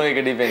ඒගොල්ලෝ අනුව ඒක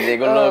ඩිපෙන්ඩ්.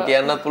 ඒගොල්ලෝ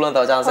කියන්නත් පුළුවන්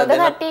තව chance එකක්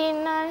දෙන්න. හොඳ කට්ටිය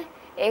ඉන්නනේ.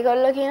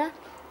 ඒගොල්ලෝ කියන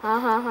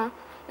හා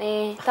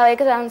මේ තව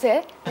එක chance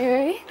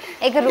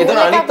ඒක රූල් ඒතන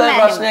අනිත් එකක් අය නෑ.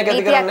 ප්‍රශ්නයක්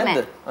ඇති කරන්නේ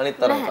නැද්ද? අනිත්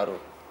තරම්කරු.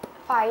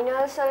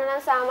 ෆයිනල්ස් වල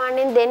නම්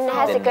සාමාන්‍යයෙන් දෙන්නේ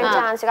නැහැ සෙකන්ඩ්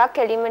chance එකක්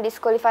කෙලින්ම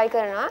ඩිස්ක්වොලිෆයි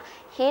කරනවා.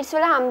 හීට්ස්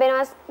වල හම්බ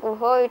වෙනවා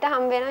බොහෝ විට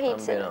හම්බ වෙනවා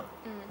හීට්ස් වල.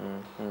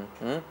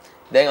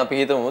 දැන් අපි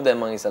හිතමු දැන්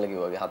මම ඉස්සලා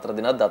කිව්වා වගේ 4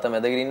 දිනක් දත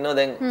මැදගෙන ඉන්නවා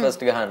දැන්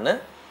ෆස්ට් ගහන්න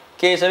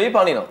කේශවි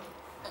පනිනවා.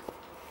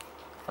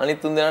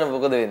 අනිත් 3 දෙනාට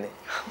මොකද වෙන්නේ?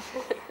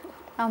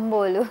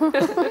 අම්බෝලු.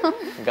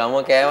 ගම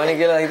කෑවනේ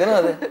කියලා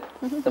හිතනවද?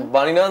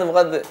 බනිනවද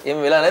මොකද්ද?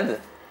 එහෙම වෙලා නැද්ද?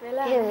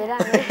 එහෙම වෙලා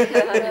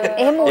නැහැ.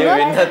 එහෙම ඒ වුණා.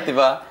 වෙන්නත්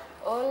තිබා.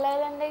 ඕල්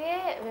අයිලන්ඩ් එකේ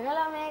වෙන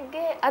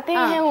ළමයෙක්ගේ අතින්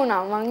එහෙම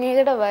වුණා. මං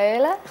ඒකට බය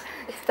වෙලා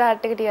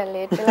ස්ටාර්ට් එක ටිකක්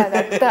ලේට් වෙලා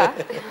ගත්තා.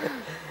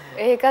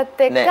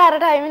 ඒකත් එක්ක අර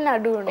ටයිමින්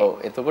අඩු වුණේ. ඔව්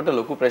එතකොට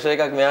ලොකු ප්‍රෙෂර්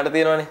එකක් මෙයාට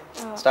තියෙනවනේ.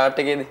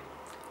 ස්ටාර්ට් එකේදී.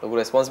 ලොකු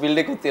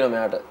රෙස්පොන්සිබිලිටි එකක් තියෙනවා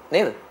මෙයාට.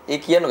 නේද? ඒ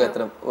කියන්නකෝ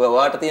ඇත්තටම.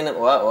 ඔයාට තියෙන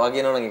ඔයා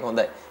කියනවා නම් ඒක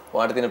හොඳයි.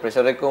 ඔයාට තියෙන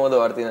ප්‍රෙෂර් එක කොහොමද?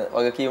 ඔයාට තියෙන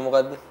වගකීම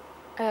මොකද්ද?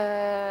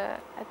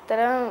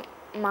 ඇත්තටම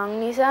මං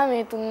නිසා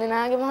මේ 3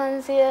 දෙනාගේ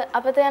මහන්සිය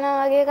අපත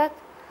යනවා වගේ එකක්.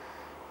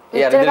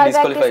 ඒ අර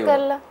ඩිස්ක්වොලිෆයි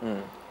කරලා.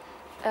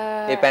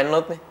 ඒ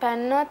පැන්නොත් නේ.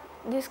 පැන්නොත්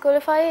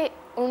ඩිස්ක්වොලිෆයි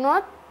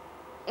වුණොත්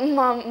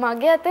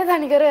මගේ අතේ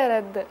තනිකර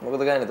වැරද්ද.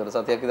 මොකද ගන්නේ එතකොට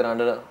සතියක් විතර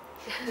අඬන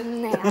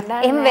නෑ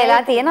අඬන්න එහෙම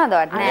වෙලා තියෙනවද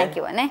වට නෑ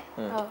කිව්වනේ.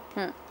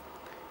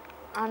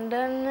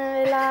 අඬන්න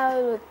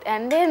වෙලාවලුත්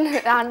අඬන්න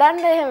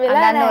එහෙම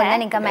වෙලා අඬන්න ඕන නෑ.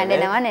 නිකන්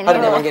මැඩෙනවා නේ. හරි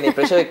මම කියන්නේ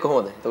ප්‍රෙෂර් එක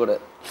කොහොමද? එතකොට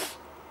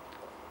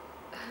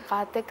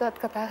පාත් එක්කවත්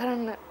කතා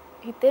කරන්න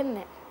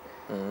හිතෙන්නේ නෑ.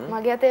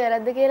 මගේ අතේ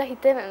වැරද්ද කියලා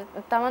හිතෙන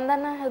තමන්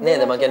දන්න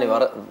නේද මම කියන්නේ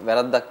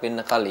වැරද්දක් වෙන්න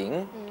කලින්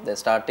දැන්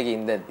ස්ටාර්ට් එකේ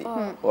ඉඳද්දි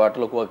ඔයාට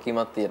ලොකු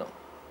වගකීමක් තියෙනවා.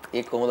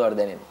 ඒක කොහොමද ඔයාලට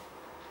දැනෙන්නේ?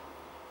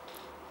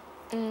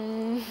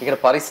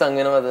 ඒකට පරිස්සම්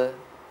වෙනවද?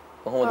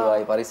 කොහොමද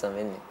ඔයා පරිස්සම්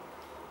වෙන්නේ?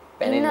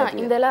 පැනෙන්නේ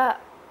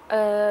නැතුව.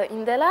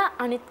 ඉඳලා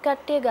අනිත්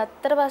කට්ටිය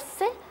ගත්තට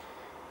පස්සේ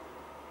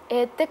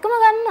ඒත් එක්කම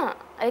ගන්නවා.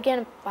 ඒ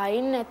කියන්නේ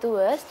පයින් නැතුව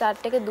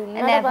ස්ටාර්ට් එක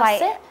දුන්නාට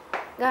පස්සේ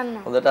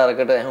ගන්නවා. හොඳට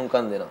අරකට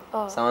ඇහුම්කන්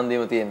දෙනවා. සමන්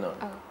දීම තියෙන්න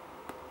ඕනේ.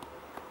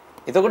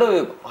 එතකොට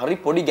හරි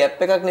පොඩි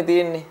ગેප් එකක් නේ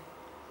තියෙන්නේ.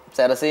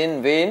 සැරසෙන්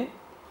වේන්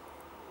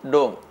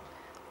ඩෝම්.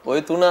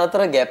 ওই තුන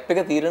අතර ગેප් එක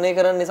තීරණය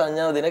කරන්නේ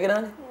සංඥාව දෙන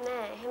කෙනානේ.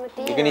 නෑ එහෙම ඒක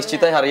තියෙනවා.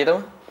 නිශ්චිතයි හරියටම.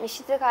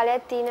 නිශ්චිත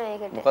කාලයක් තියෙනවා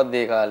ඒකට. මොකක්ද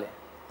ඒ කාලේ?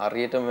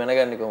 හරියටම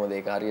වෙනගන්නේ කොහොමද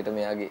ඒක හරියටම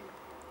යාගේ?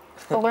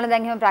 ඔයගොල්ලෝ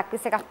දැන් එහෙම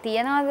ප්‍රැක්ටිස් එකක්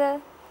තියනවද?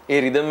 ඒ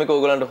රිද්ම් එක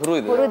ඕගලන්ට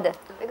හුරුයිද? පුරුද්ද?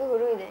 ඒක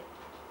හුරුයි දැන්.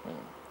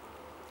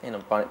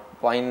 එහෙනම්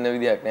පයින්න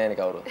විදියක් නැහැ නේ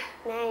කවුරුත්.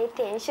 නෑ ඒ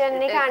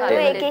ටෙන්ෂන් එක අනුව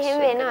ඒක එහෙම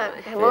වෙනවා.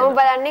 හැමෝම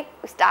බලන්නේ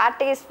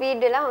ස්ටාර්ට් එකේ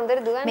ස්පීඩ් වෙලා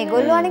හොඳට දුවන්නේ.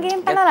 මේගොල්ලෝ අනේ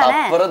ගේම් පනවලා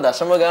නෑ. තප්පර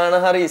දශම ගාන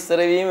හරි ඉස්සර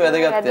වීම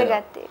වැදගත් වෙනවා.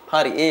 වැදගත්.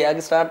 හරි ඒ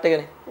යාගේ ස්ටාර්ට්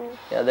එකනේ.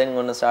 එයා දැන්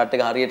ඔන්න ස්ටාර්ට්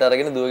එක හරියට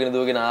අරගෙන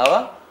දුවගෙන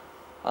ආවා.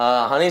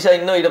 හනීෂා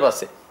ඉන්නවා ඊට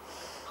පස්සේ.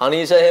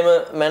 හනීෂා එහෙම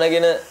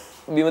මැනගෙන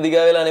බිම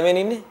දිගා වෙලා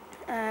නෙමෙයි ඉන්නේ.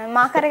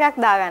 මාකර්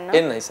එකක් දාගන්නවා.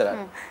 එන්න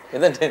ඉස්සරහට.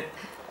 එතෙන්ට එන්න.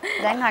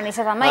 දැන්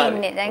අනිෂා තමයි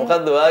ඉන්නේ. දැන්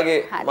මොකද්ද ඔයාගේ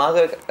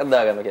මාකර් එකක්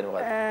දාගන්න කියන්නේ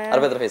මොකද්ද? අර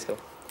පැත්තට ෆේස් කරමු.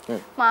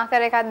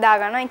 මාකර් එකක්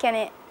දාගන්නවා. ඒ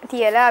කියන්නේ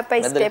තියලා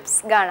අපේ ස්ටෙප්ස්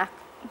ගානක්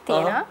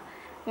තියෙනවා.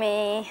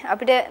 මේ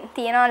අපිට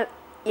තියෙනවා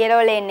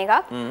yellow lane එකක්.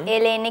 ඒ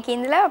lane එකේ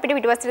ඉඳලා අපිට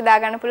පිටිපස්සට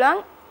දාගන්න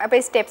පුළුවන්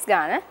අපේ ස්ටෙප්ස්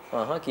ගාන.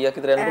 කීයක්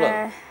විතර යන්න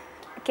පුළුවන්ද?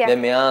 දැන්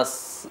මෙයා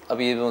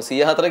අපි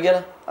 104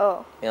 කියලා. ඔව්.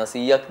 මෙයා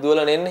 100ක්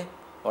දුවලා නෙන්නේ.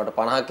 ඔයාලට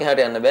 50ක්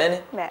එහාට යන්න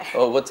බෑනේ. බෑ.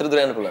 ඔව් කොච්චර දුර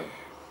යන්න පුළුවන්ද?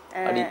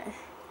 අඩි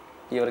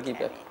කීවර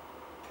කීපයක්?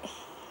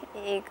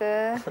 ඒක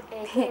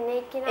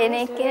එන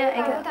එක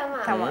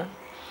තමයි.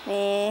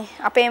 මේ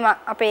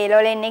අපේ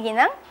yellow lane එකේ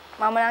ඉඳන්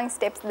මම නම්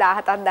ස්ටෙප්ස්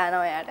 17ක්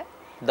දානවා ඔයාට.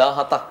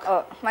 17ක්.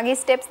 ඔව්. මගේ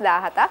ස්ටෙප්ස්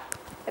 17ක්.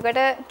 එතකොට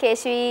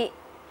කේශවි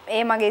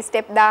මගේ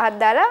ස්ටෙප් 17ක්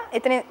දාලා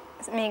එතන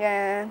මේක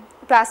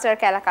ප්ලාස්ටර්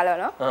කැලක්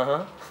කලවනවා.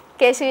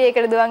 කේශවි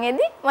ඒකට දුවන්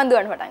එද්දි මම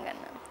දුවන්න පටන්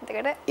ගන්නවා.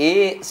 එතකොට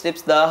ඒ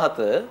ස්ටෙප්ස්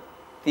 17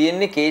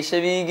 තියෙන්නේ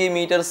කේශවීගේ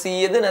මීටර්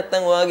 100ද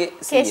නැත්නම් ඔයාගේ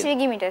 100ද?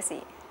 කේශවිගේ මීටර්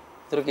 100.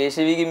 ඒතර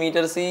කේශවීගේ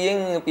මීටර්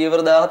 100න් පියවර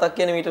 17ක්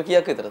කියන්නේ මීටර්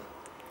කීයක් විතරද?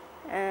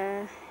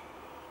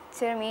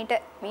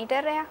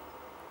 මීටර් එකක්.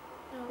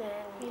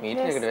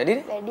 මීටරයකට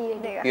වැඩිනේ. වැඩි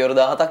දෙකක්. පියවර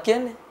 17ක්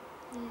කියන්නේ?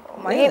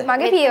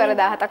 මගේ පියවර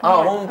 17ක්.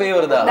 මොහොම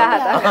පියවර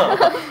 17ක්.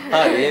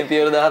 හරි මේ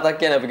පියවර 17ක්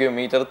කියන්නේ අපි කියමු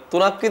මීටර්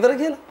 3ක් විතර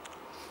කියලා.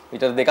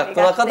 මීටර් 2ක්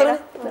 3ක් අතරනේ.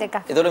 දෙකක්.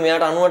 එතකොට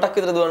මෙයාට 98ක්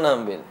විතර දුවන්න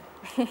හම්බෙන්නේ.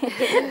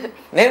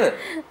 නේද?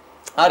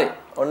 හරි.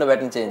 ඔන්න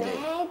බැටන් චේන්ජ් එක.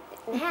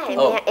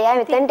 නෑ එයා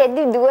මෙතනට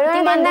එද්දි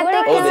දුවනවා දෙන්නත්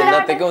එක්ක. ඔව්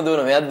දෙන්නත් එක්කම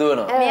දුවනවා. මෙයාත්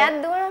දුවනවා. මෙයාත්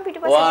දුවනවා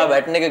පිටිපස්සට. ඔයා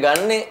බැටන් එක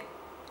ගන්නෙ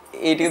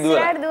ඒ ටික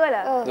දුවලා. ඉස්සරහට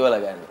දුවලා. දුවලා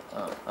ගන්න.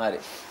 හරි.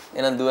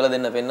 එහෙනම් දුවලා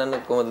දෙන්න පෙන්නන්න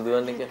කොහොමද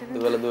දුවන්නේ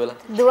කියලා. දුවලා.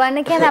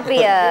 දුවන්න කියන්නේ අපි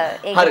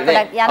ඒක හරි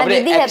නේ. යන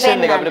විදිහ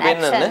action එක අපිට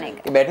පෙන්නන්න. පෙන්නන්න.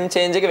 මේ බැටන්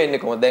චේන්ජ් එක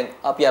වෙන්නේ කොහොමද? දැන්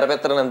අපි අර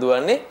පැත්තට නම්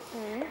දුවන්නේ.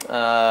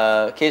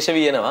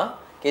 කේශවි එනවා.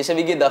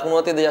 කේශවිගේ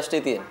දකුණු අතේ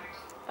දයෂ්ටේ තියෙනවා.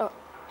 ඔව්.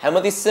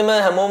 හැමතිස්සෙම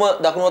හැමෝම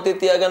දකුණු අතේ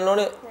තියාගන්න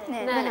ඕනේ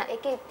නෑ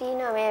ඒකේ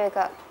තියෙනවා මේ එක.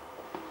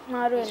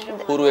 මාරු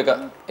වෙනවා. හුරු එක.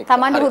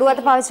 Tamanne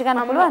හුරුවත පාවිච්චි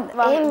කරන්න පුළුවන්ද?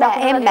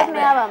 එහෙම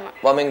බෑ.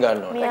 වමෙන්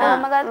ගන්න ඕනේ. මෙයාම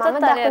මම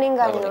ගත්තත් දකුණින්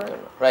ගන්නවා.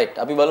 රයිට්.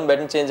 අපි බලමු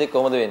බැටන් චේන්ජ් එක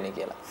කොහොමද වෙන්නේ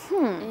කියලා.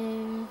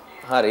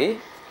 හරි.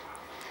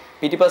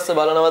 පිටිපස්ස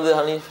බලනවද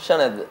හනිෂා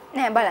නැද්ද?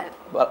 නෑ බලන්න.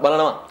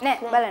 බලනවා. නෑ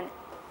බලන්න.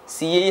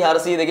 100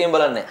 400 දෙකෙන්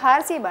බලන්නේ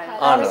නැහැ. 400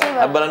 බලන්න.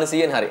 අපි බලන්නේ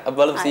 100න් හරි. අපි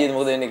බලමු 100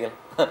 මොකද වෙන්නේ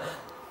කියලා.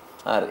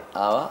 හරි.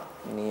 ආවා.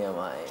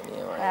 නියමයි.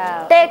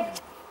 ටෙක්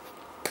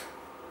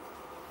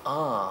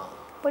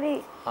පොඩි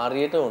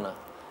හරියට වුණා.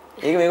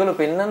 ඒක මේගොල්ලෝ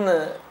පෙන්නන්න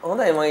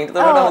හොඳයි මම ඊට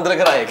තොරට හොඳට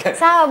කරා ඒක.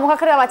 සා මොකක්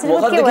කරා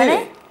වචනකුත්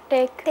කිව්වනේ.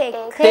 ටෙක්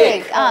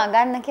ටේක්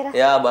ගන්න කියලා.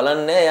 එයා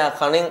බලන්නේ එයා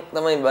කණෙන්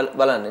තමයි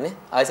බලන්නේ නේ.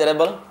 ආයෙසරයක්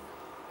බලමු.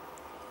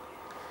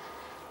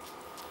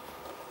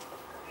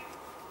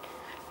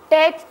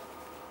 ටෙක්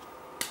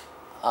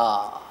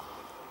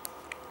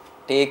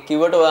ටේක්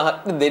කිව්වට ඔයා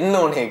දෙන්න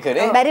ඕනේ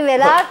කරේ. බැරි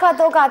වෙලාවකත්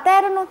ඕක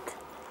අතෑරුණොත්.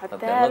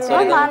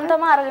 මම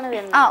තමයි අරගෙන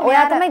දෙන්න.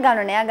 ඔයා තමයි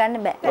ගන්නනේ. එයා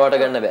ගන්න බෑ. ඔයාට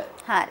ගන්න බෑ.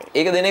 හරි.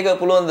 ඒක දෙන එක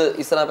පුළුවන්ද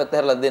ඉස්සරහා පැත්ත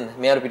හැරලා දෙන්න.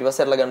 මෙයාට පිටිපස්ස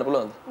හැරලා ගන්න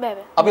පුළුවන්ද?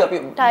 බෑ.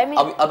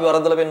 අපි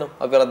වරද්දලා පෙන්නමු.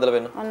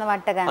 ඔන්න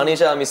වට ගන්න.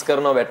 අනීෂා මිස්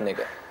කරනවා බැට් එක.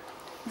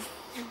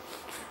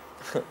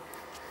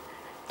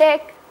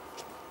 ටෙක්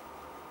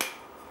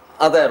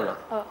අතෑරුණා.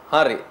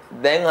 හරි.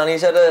 දැන්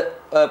අනීෂාට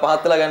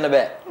පහත් වෙලා ගන්න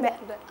බෑ.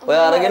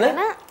 ඔයා අරගෙන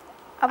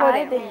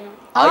අපෝරේ දෙන්න.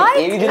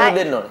 ආයි ඒ විදිහට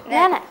දෙන්න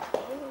ඕනේ. නෑ.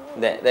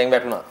 දැන්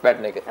වැටුණා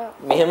බැට් එක.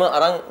 මෙහෙම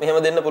අරන් මෙහෙම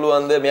දෙන්න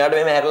පුළුවන්ද? මෙයාට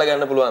මෙහෙම හැරලා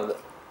ගන්න පුළුවන්ද?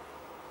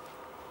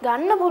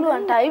 ගන්න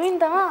පුළුවන් ටයිමින්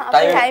තමයි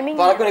ටයිමින්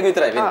පරක් වෙන එක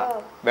විතරයි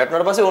වෙන්නේ.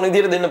 වැටුණාට පස්සේ ඕන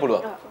විදිහට දෙන්න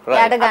පුළුවන්.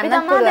 එයාට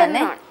ගන්නත් පුළුවන්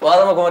නේ.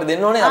 ඔයාලම කොහමද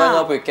දෙන්න ඕනේ? අරන්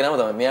ආපු එක්කෙනාම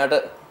තමයි. මෙයාට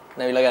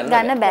නැවිලා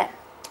ගන්න බෑ.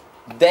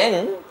 දැන්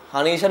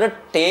හනීෂට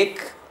ටේක්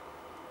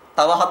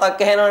තව 7ක්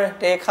ඇහෙනවනේ.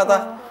 ටේක් 7ක්.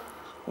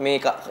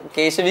 මේක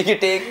කේශවිගේ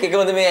ටේක්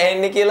එකමද මේ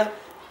ඇහෙන්නේ කියලා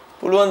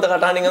පුළුවන් ද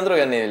කටහඬින්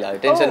අඳුරගන්න මේ වෙලාවේ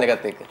ටෙන්ෂන්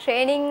එකත් එක්ක.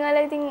 ට්‍රේනින් වල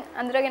ඉතින්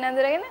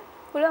අඳුරගෙන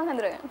පුළුවන්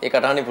හඳුරගන්න. ඒ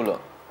කටහඬින්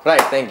පුළුවන්.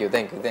 right thank you.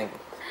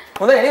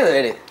 හොඳයි නේද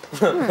වැඩේ?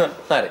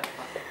 හරි.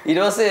 ඊට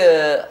පස්සේ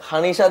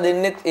හනීෂා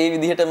දෙන්නෙත් ඒ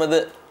විදිහටමද?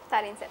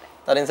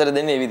 තරින්සට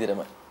දෙන්නේ ඒ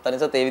විදිහටමයි.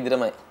 තරින්සත් ඒ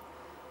විදිහටමයි.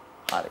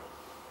 හරි.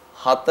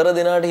 4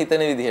 දෙනාට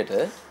හිතෙන විදිහට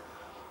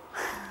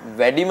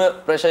වැඩිම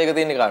ප්‍රෙෂර් එක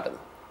තියෙන්නේ කාටද?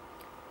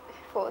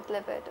 ෆෝත්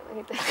ලෙපට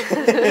හිත.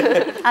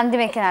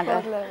 අන්තිම එකනට.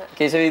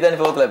 කේශවී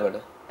හිතන්නේ ෆෝත්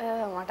ලෙපට.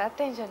 මටත්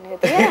ටෙන්ෂන් එක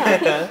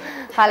තියෙනවා.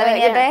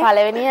 පළවෙනියටයි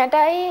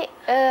පළවෙනියටයි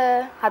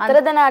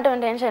 4 දෙනාටම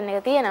ටෙන්ෂන්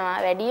එක තියෙනවා.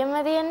 වැඩියෙන්ම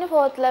තියෙන්නේ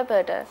ෆෝත්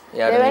ලෙපට.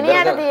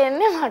 දෙවෙනියට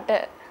තියෙන්නේ මට.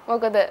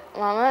 මොකද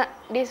මම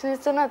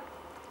ඩිස්මිස් වුණත්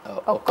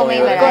ඔක්කොම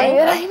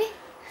ඉවරයි.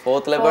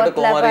 ෆෝත් ලෙපට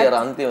කොහොම හරි අර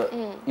අන්තිම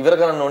ඉවර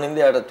කරන්න ඕනින්ද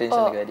යාට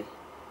ටෙන්ෂන් එක වැඩි.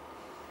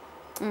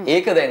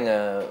 ඒක දැන්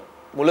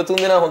මුල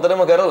 3 දෙනා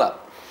හොඳටම කරලා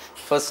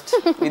ෆස්ට්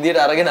විදියට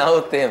අරගෙන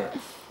ආවොත් එහෙම.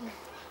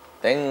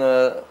 දැන්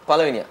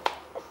පළවෙනියා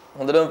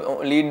හොඳටම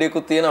ලීඩ්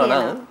එකකුත් තියෙනවා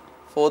නම්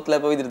ෆෝත්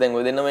ලැප් විදියට දැන්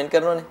ඔය දෙන්නම එන්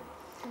කරනවානේ.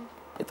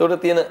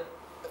 එතකොට තියෙන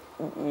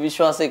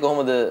විශ්වාසය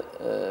කොහොමද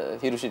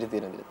හිරුෂිට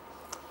තියෙන විදියට?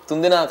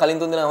 3 දෙනා කලින්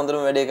 3 දෙනා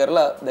හොඳටම වැඩේ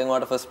කරලා දැන්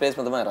ඔයාට ෆස්ට් ප්ලේස්ම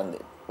තමයි අරන්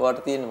දෙන්නේ. ඔයාට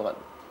තියෙන්නේ මොකක්ද?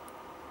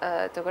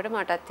 එතකොට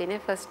මටත්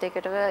තියෙන්නේ ෆස්ට්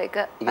එකටම එක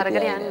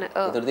අරගෙන යන්න.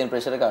 ඔව්. එතකොට තියෙන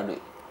ප්‍රෙෂර් එක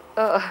අඩුයි.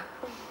 ඔව්.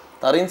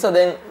 තරින්ස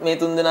දැන් මේ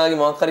 3 දෙනාගේ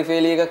මොකක් හරි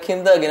ෆේලිය එකක්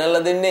හින්දා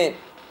ගෙනල්ලා දෙන්නේ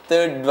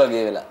තර්ඩ්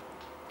වගේ වෙලා.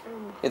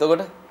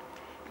 එතකොට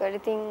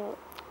ඉතින්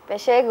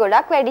ප්‍රෙෂර් එක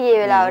ගොඩක් වැඩි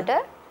ඒ වෙලාවට.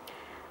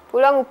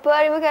 පුළුවන්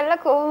උපරිම කරලා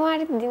කොහොම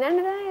හරි දිනන්න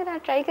තමයි ඒලා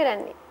try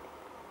කරන්නේ.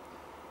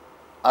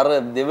 අර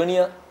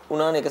දෙවනිය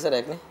උනානේ එක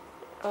සැරයක් නේ.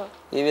 ඔව්.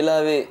 ඒ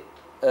වෙලාවේ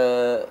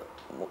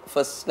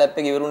ෆස්ට් ලැප්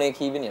එක ඉවරුනේ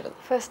කී වෙනියටද?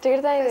 ෆස්ට්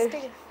එකට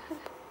තමයි.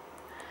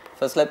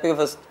 ෆස්ට් ලැප් එක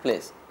ෆස්ට්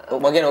ප්ලේස්.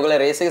 ඔව් මගේ ඔයගොල්ලෝ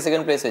රේස් එක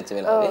සෙකන්ඩ් ප්ලේස් වෙච්ච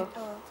වෙලාවේ.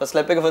 ෆස්ට්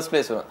ලැප් එක ෆස්ට්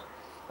ප්ලේස් වුණා.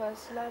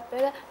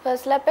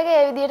 ෆස්ට් ලැප් එක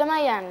ඒ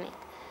විදිහටමයි යන්නේ.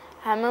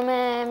 හැම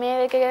මේ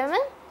එකකම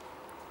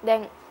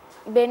දැන්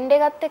බෙන්ඩ්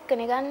එකත්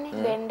එක්කනේ ගන්නෙ.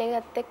 බෙන්ඩ්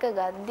එකත් එක්ක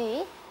ගද්දී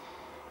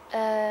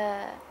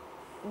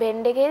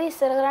බෙන්ඩ් එකේදී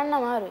ඉස්සර කරන්න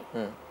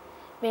අමාරුයි.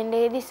 බෙන්ඩ්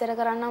එකේදී ඉස්සර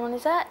කරන්න අමාරු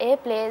නිසා ඒ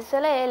ප්ලේස්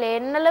වල ඒ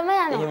ලේන් වලම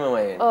යනවා.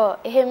 එහෙමමයි. ඔව්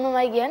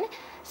එහෙමමයි කියන්නේ.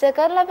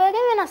 සෙකන්ඩ් ලැප්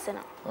එකෙන් වෙනස්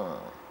වෙනවා.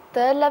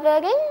 තර්ඩ් ලැප්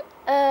එකෙන්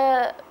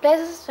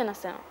ප්ලේසස්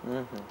වෙනස්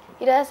වෙනවා.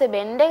 ඊට පස්සේ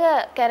බෙන්ඩ් එක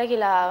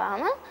කැරකිලා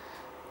ආවම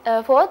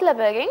ෆෝර්ත් ලැප්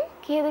එකෙන්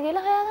කීයද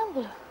කියලා හොයාගන්න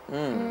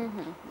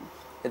පුළුවන්.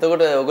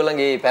 එතකොට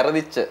ඔයගොල්ලන්ගේ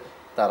පෙරදිච්ච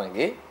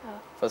තරංගේ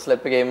ෆස්ට්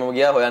ලැප් එකේ එමම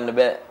ගියා හොයන්න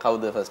බෑ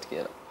කවුද ෆස්ට්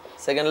කියලා.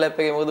 සෙකන්ඩ් ලැප්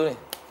එකේ මොකද උනේ?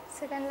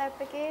 සෙකන්ඩ් ලැප්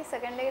එකේ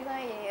සෙකන්ඩ් එක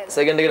තමයි ගියේ.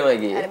 සෙකන්ඩ් එක තමයි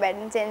ගියේ. අර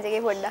බැටන් චේන්ජ්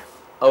එකේ පොඩ්ඩක්.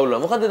 අවුල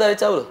මොකද්ද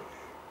දාවිච්ච අවුල?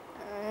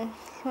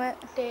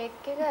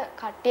 ටේක් එක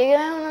කට්ටිය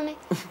ගහනනේ.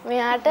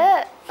 මෙයාට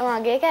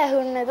මගේ එක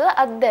ඇහුන්නේ නැතුව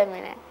අත්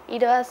දැම්මේ නැහැ.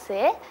 ඊට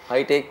පස්සේ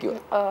හයි ටේක්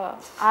කිව්වා.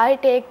 ආයි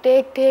ටේක්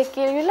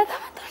කියලා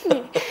තමයි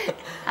දුන්නේ.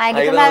 ආයෙත්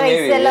තමයි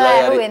ඉස්සෙල්ලා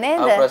ඇහුවේ නේද?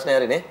 ආ ප්‍රශ්නේ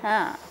හරිනේ.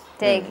 හා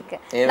ටේක් එක.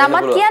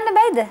 නමක් කියන්න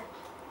බෑද?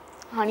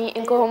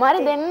 හනි කොහොම හරි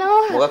දෙන්න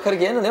ඕන. මොකක් හරි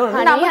කියන්න නේ ඕන.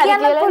 නම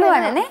කියන්න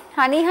පුළුවන් නේ.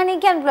 හනි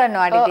කියන්න පුළුවන්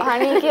වාට ඉතින්.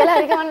 හනි කියලා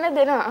හරි කවන්න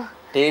දෙනවා.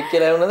 ටේක්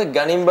කියලා වුණාද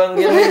ගණින් බං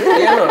කියලා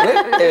කියනවනේ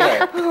ඒ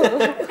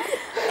වෙලාවේ.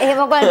 එහෙම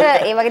ඔයගොල්ලන්ට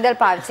ඒ වගේ දේවල්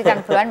පාවිච්චි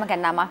කරන්න පුළුවන්. මම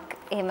කියන්නේ නමක්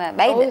එහෙම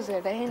බැයිද? ඔව්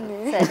සර්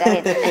ඇහෙන්නේ. සර්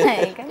ඇහෙන්නේ.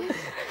 ඒකනේ.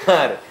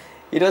 හරි.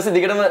 ඊට පස්සේ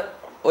දිගටම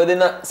ඔය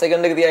දෙන්න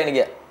සෙකන්ඩ් එක තියාගෙන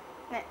ගියා.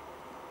 නෑ.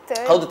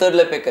 කවුද තර්ඩ්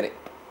ලැප් එක කරේ?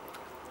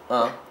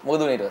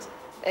 මොකද උනේ ඊට පස්සේ?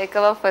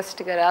 ඒකම ෆස්ට්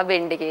කරා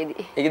බෙන්ඩ්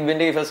එකේදී. ඒකෙත්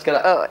බෙන්ඩ් එකේ ෆස්ට්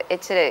කරා. ඔව්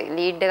එච්චර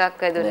ලීඩ්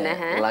එකක් දුන්නේ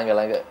නැහැ.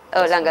 ළඟ.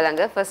 ඔව්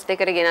ළඟ ෆස්ට්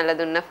එකට ගෙනල්ලා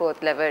දුන්නා ෆෝර්ත්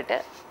ලෙවල්ට.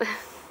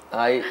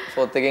 ආයි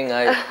ෆෝර්ත් එකෙන්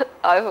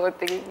ආයි ෆෝර්ත්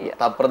එකෙන් ගියා.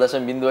 තප්පර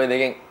 0.2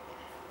 එහම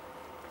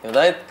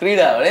තමයි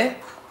ක්‍රීඩාව නේ.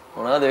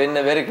 මොනවද වෙන්න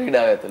බැරි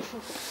ක්‍රීඩාව ඇතුළේ.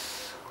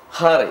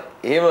 හරි.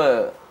 එහෙම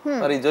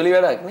හරි ජොලි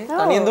වැඩක් නේ.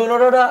 තනියෙන්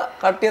දුවනකොට වඩා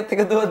කට්ටියත්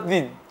එක දුවද්දි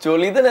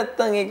ජොලිද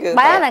නැත්තම් ඒක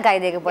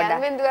භයානකයිද ඒක පොඩ්ඩක්?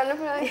 ගැම්මෙන් දුවන්න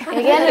පුළුවන්.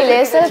 ඒ කියන්නේ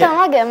රිලේස් වල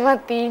තමයි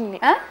ගැම්මක්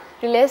තියෙන්නේ.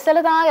 රිලේස් වල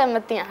තමයි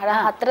ගැම්මක් තියෙන්නේ. අර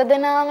හතර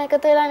දෙනාම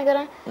එකතු වෙලානේ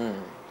කරන්නේ.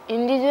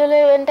 ඉන්ඩිවිජුවල්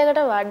ඉවෙන්ට්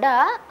එකට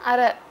වඩා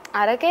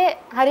අරකේ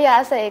හරි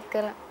ආස ඒක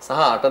කරා. සහ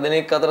 8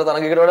 දිනක් අතර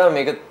තරඟයකට වඩා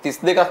මේක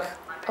 32ක්.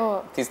 ඔව්.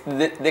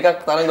 32ක්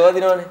තරඟ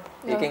වදිනවනේ.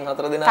 ඒකෙන්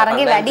 4 දිනක්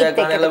තරඟේ වැඩිත්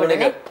ගන්න ලැබුණ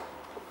එක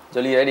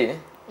ජොලි වැඩි නේ.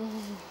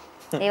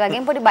 ඒ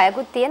වගේම පොඩි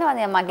බයකුත් තියෙනවා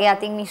නේ මගේ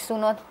අතින් මිස්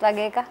වුණොත්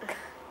වගේ එකක්.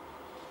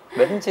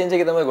 බැටන් චේන්ජ්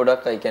එකේ තමයි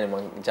ගොඩක් අය කියන්නේ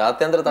මම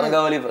ජාත්‍යන්තර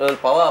තරඟාවලි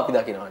පවා අපි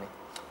දකිනවානේ.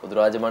 පොදු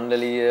රාජ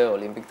මණ්ඩලීය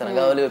ඔලිම්පික්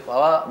තරඟාවලි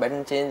පවා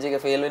බැටන් චේන්ජ් එක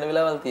ෆේල් වෙන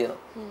වෙලාවල් තියෙනවා.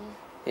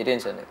 ඒ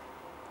ටෙන්ෂන් එක.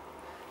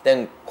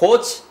 දැන්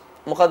කෝච්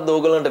මොකක්ද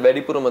ඕගලන්ට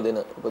වැඩිපුරම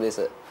දෙන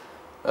උපදේශ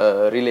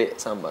රිලේ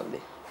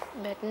සම්බන්ධයෙන්?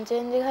 බැටන්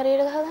චේන්ජ් එක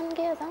හරියට ගහගන්න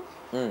කියලා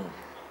තමයි.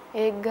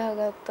 ඒක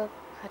ගහගත්තොත්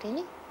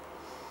හරිනේ.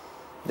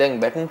 දැන්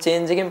බැටන්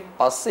චේන්ජ් එකෙන්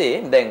පස්සේ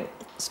දැන්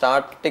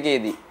ස්ටාර්ට්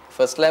එකේදී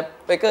ෆස්ට්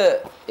ලැප් එක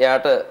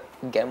එයාට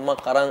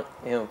ගැම්මක් අරන්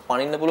එහෙම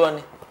පනින්න පුළුවන්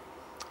නේ.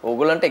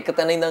 ඕගොල්ලන්ට එක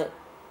තැන ඉඳන්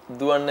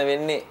දුවන්න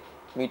වෙන්නේ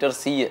මීටර්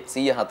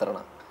 100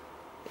 නම්.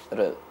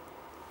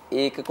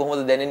 ඒක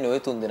කොහොමද දැනෙන්නේ ඔය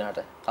තුන් දෙනාට?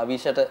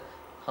 කවිෂට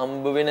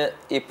හම්බ වෙන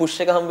ඒ පුෂ්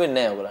එක හම්බ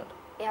වෙන්නේ නැහැ ඕගොල්ලන්ට.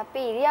 ඒ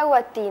අපි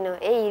ඉරියව්වක්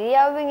තියෙනවා. ඒ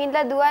ඉරියව්වෙන්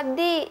ඉඳලා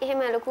දුවද්දී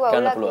එහෙම ලොකු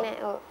අවුලක් නැහැ.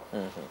 ඔව්.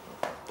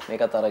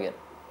 මේකත් අරගෙන.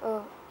 ඔව්.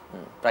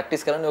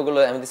 ප්‍රැක්ටිස් කරන්නේ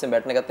ඕගොල්ලෝ හැමතිස්සෙම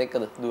බැටන් එකත්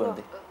එක්කද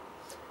දුවන්නේ?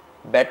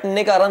 බැටන්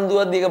එක අරන්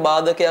දුවද්දී ඒක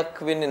බාධකයක්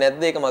වෙන්නේ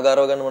නැද්ද? ඒක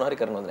මගාරව ගන්න මොන හරි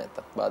කරනවද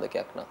නැත්තම්?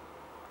 බාධකයක් නම්.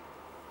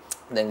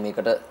 දැන්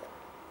මේකට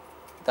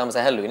තාම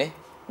සැහැල්ලුයි නේ.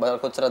 බර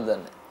කොච්චරද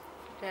දන්නේ?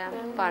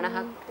 ග්‍රෑම්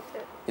 50ක්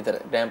විතර.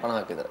 ග්‍රෑම්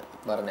 50ක් විතර.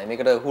 බර නැහැ.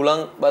 මේකට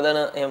හුලං බදන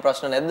එහෙම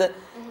ප්‍රශ්න නැද්ද?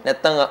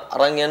 නැත්තම්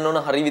අරන් යන්න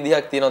ඕන හරි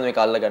විදිහක් තියනවද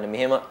මේක අල්ලගන්න?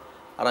 මෙහෙම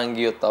අරන්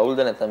ගියොත් අවුල්ද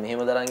නැත්තම්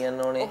මෙහෙමද අරන්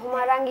යන්න ඕනේ? කොහොම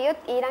අරන් ගියොත්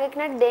ඊළඟ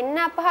කෙනාට දෙන්න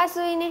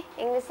අපහසුයිනේ.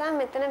 ඒ නිසා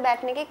මෙතන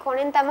බැටන් එකේ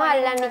කොනෙන් තමයි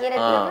අල්ලන්නේ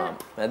කියලා තියෙනවා.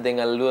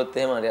 මැද්දෙන් අල්ලුවොත්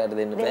එහෙම හරියට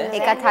දෙන්න බෑ.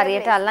 ඒකත්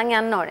හරියට අල්ලන්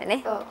යන්න ඕනේ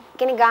නේ. ඔව්.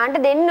 කියන්නේ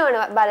ගානට දෙන්න ඕන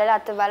බලලා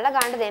අත බලලා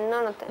ගානට දෙන්න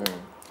ඕන උතන.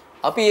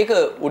 අපි ඒක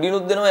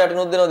උඩිනුත් දෙනවා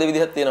යටිනුත් දෙනවා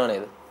දෙවිදිහක් තියනවා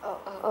නේද?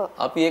 ඔව්.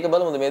 අපි ඒක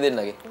බලමුද මේ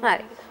දෙන්නගේ?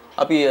 හරි.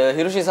 අපි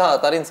හිරුෂි සහ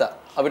තරින්සා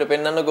අපිට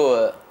පෙන්වන්නකෝ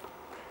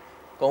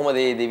කොහොමද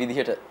මේ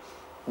දෙවිදිහට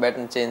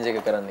බැටන් චේන්ජ්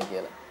එක කරන්නේ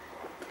කියලා.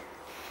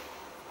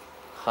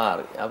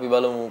 හරි. අපි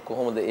බලමු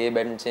කොහොමද ඒ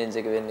බැටන් චේන්ජ්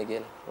එක වෙන්නේ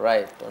කියලා.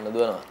 රයිට්. ඔන්න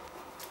දුවනවා.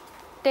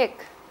 ටෙක්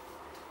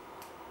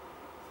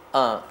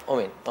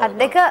ඔමෙන්. අත්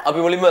දෙක අපි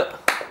මුලින්ම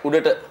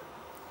උඩට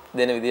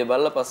දෙන විදිය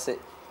බලලා පස්සේ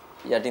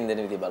යටින්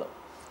දෙන විදිය බලමු.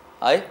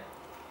 ආයි.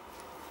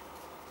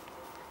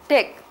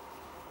 Tech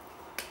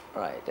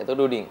right.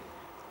 එතකොට උඩින්.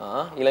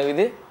 ඊළඟ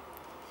විදිය.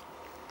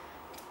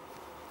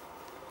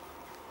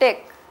 ටෙක්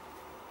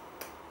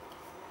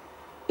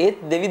ඒත්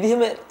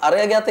දෙවිදිහම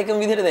අරයාගේ අත එකම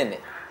විදිහට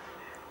දෙන්නේ.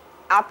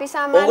 අපි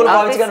සාමාන්‍ය ඕගොල්ලෝ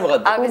පාවිච්චි කරන්නේ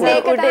මොකද්ද? අපි උඩ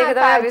එක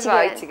තමයි අපි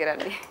පාවිච්චි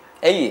කරන්නේ.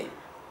 ඇයි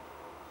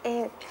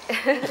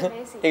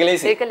ඒක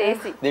ලේසි. ඒක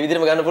ලේසි.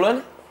 දෙවිදිහම ගන්න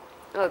පුළුවන්.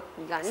 ඔව්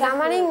ගන්න.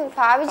 සාමාන්‍යයෙන්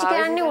පාවිච්චි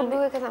කරන්නේ උඩු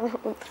එක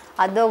තමයි.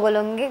 අද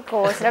ඔයගොල්ලෝගේ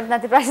කෝස්ලට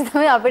නැති ප්‍රශ්න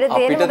තමයි අපිට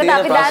තියෙන්නේ. අපිට මොකද තියෙන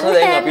අපි ප්‍රශ්න දැන්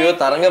දන්නේ අපි ඔය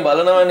තරඟ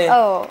බලනවනේ.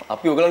 ඔව්.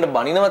 අපි ඔයගලන්ට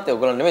බනිනවත්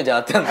ඔයගලන් නෙමෙයි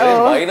ජාත්‍යන්තරේ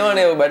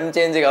බනිනවනේ ඔය බැටන්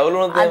චේන්ජ් එක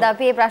අවුලුනොත්. අද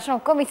අපි මේ ප්‍රශ්න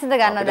ඔක්කොම විසඳ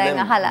ගන්නවා දැන්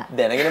අහලා.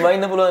 දැනගෙන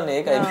බනින්න පුළුවන් නේ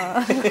ඒකයි.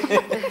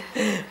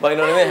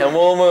 බනිනව නෙමෙයි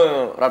හැමෝම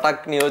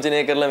රටක්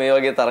නියෝජනය කරලා මේ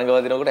වගේ තරඟ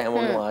වදිනකොට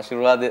හැමෝටම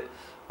ආශිර්වාද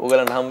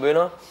ඔයගලන්ට හම්බ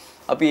වෙනවා.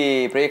 අපි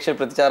ප්‍රේක්ෂක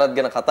ප්‍රතිචාරات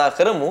ගැන කතා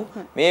කරමු.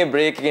 මේ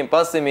බ්‍රේක් එකෙන්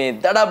පස්සේ මේ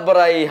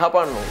දඩබ්බරයි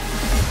හපන්නු.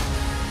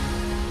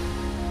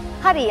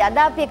 හරි අද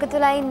අපි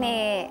එකතුලා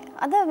ඉන්නේ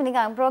අද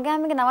නිකන්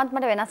ප්‍රෝග්‍රෑම් එක නමත්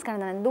මට වෙනස්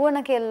කරන්න දැන් දුවන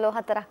කෙල්ලෝ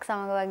හතරක්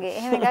සමග වගේ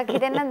එහෙම එකක්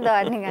හිතෙන්නේ නැද්ද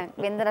ඔයාලට නිකන්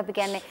වෙන්දර අපි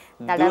කියන්නේ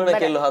දුවන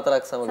කෙල්ලෝ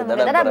හතරක් සමග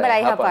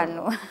දඩබ්බරයි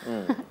හපන්නු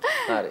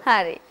හරි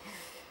හරි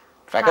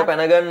ට්‍රැක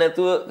පැන ගන්න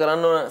නැතුව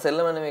කරන්න ඕන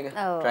සෙල්ලමනේ මේක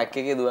ට්‍රැක්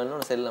එකේ දුවන්න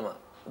ඕන සෙල්ලම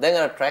දැන්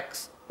අර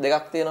ට්‍රැක්ස්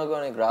දෙකක් තියෙනවා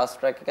කියන්නේ ග්‍රාස්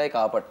ට්‍රැක් එකයි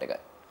කාපට් එකයි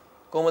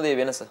කොහොමද මේ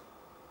වෙනස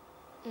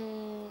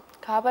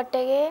කාපට්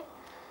එකේ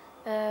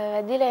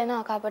වැදිලා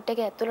එනවා කාපට්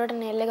එකේ ඇතුළට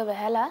නේල් එක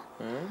බහැලා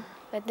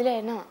වැදිලා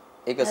එනවා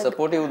ඒක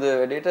සපෝටිව්ද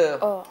වැඩේට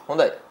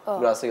හොඳයි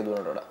ග්‍රාස් එකේ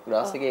දුවනට වඩා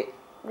ග්‍රාස් එකේ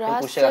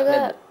පුෂ් එකක්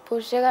නැද්ද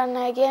පුෂ් එකක්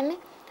නැහැ කියන්නේ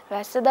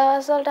වැස්ස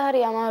දවස් වලට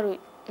හරි අමාරුයි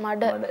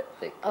මඩ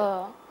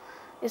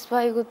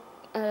ස්පයිකුත්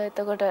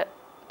එතකොට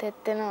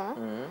තෙත් වෙනවා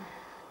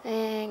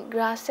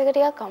ග්‍රාස් එක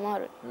ටිකක්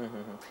අමාරුයි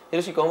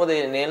හිරුෂි කොහොමද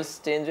නේල්ස්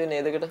චේන්ජ්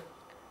වෙන්නේ ඒ දෙකට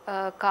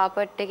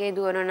කාපට් එකේ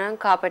දුවනවා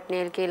නම් කාපට්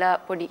නේල් කියලා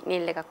පොඩි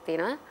නේල් එකක්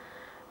තියෙනවා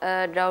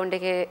ඩ්‍රවුන්ඩ්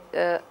එකේ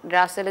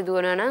ග්‍රාස් වල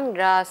දුවනවා නම්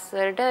ග්‍රාස්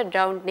වලට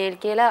ඩ්‍රවුන්ඩ් නේල්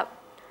කියලා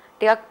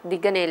ටිකක්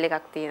දිග නේල්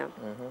එකක්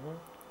තියෙනවා.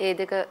 ඒ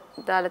දෙක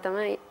දාලා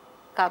තමයි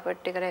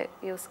කාපට්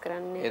එකට යූස්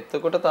කරන්නේ.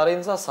 එතකොට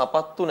තරින්සා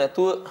සපත්තු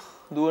නැතුව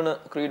දුවන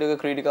ක්‍රීඩක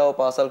ක්‍රීඩිකාව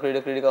පාසල්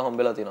ක්‍රීඩිකාව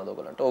හම්බෙලා තියෙනවද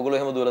ඔයගලන්ට? ඔයගොල්ලෝ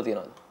එහෙම දුවලා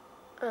තියෙනවද?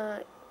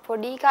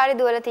 පොඩි කාලේ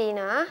දුවලා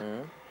තිනා.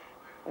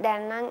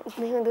 දැන් නම්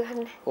මෙහෙම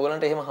දුවන්නේ.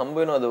 ඔයගලන්ට එහෙම හම්බ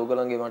වෙනවද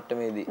ඔයගලන්ගේ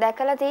මට්ටමේදී?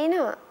 දැකලා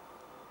තිනවා.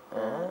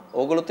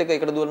 ඔයගොල්ලොත් එක්ක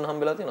එකට දුවන්න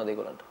හම්බෙලා තියෙනවද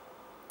ඒගොල්ලන්ට?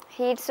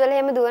 හීට්ස් වල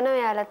එහෙම දුවනවා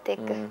යාලත්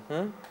එක්ක.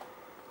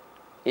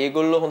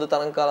 ඒගොල්ලෝ හොඳ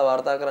තරඟ කාලා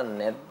වාර්තා කරන්නේ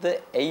නැද්ද?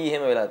 ඇයි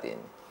එහෙම වෙලා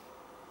තියෙන්නේ?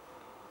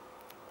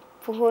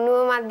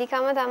 පුහුණුව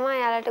මැදිකම තමයි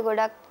යාලට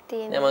ගොඩක්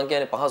තියෙන්නේ. නෑ මං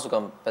කියන්නේ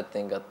පහසුකම්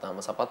පැත්තෙන් ගත්තාම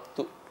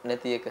සපත්තු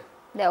නැති එක.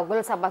 දැන්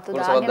ඔයගොල්ලෝ සබත්තු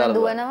දාගෙන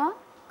දුවනවා.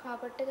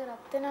 කාපට් එක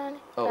රත්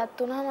වෙනවානේ. රත්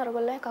වුණාම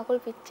අරගොල්ලෝ කකුල්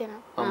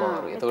පිච්චෙනවා.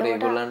 අමාරුයි. ඒතකොට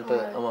ඒගොල්ලන්ට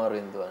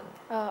අමාරුවෙන්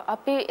දුවන්නේ.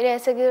 අපි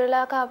රේස් එක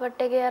ගිරලා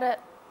කාපට් එකේ අර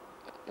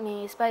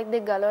මේ ස්පයික්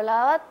දෙක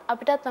ගලවලා ආවත්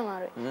අපිටත්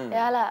අමාරුයි.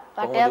 එයාලා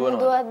පටයක්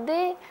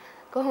දුවද්දී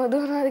කොහොමද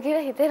දුවනවද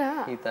කියලා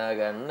හිතෙනවා. හිතා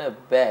ගන්න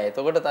බෑ.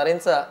 එතකොට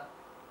තරින්සා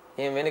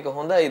එහෙම වෙන එක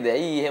හොඳයිද?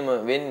 ඇයි එහෙම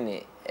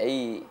වෙන්නේ?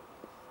 ඇයි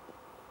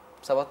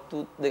සපත්තු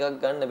දෙකක්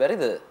ගන්න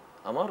බැරිද?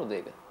 අමාරුද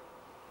ඒක?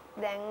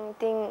 දැන්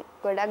ඉතින්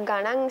ගොඩක්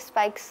ගණන්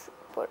ස්පයික්ස්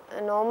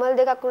නෝමල්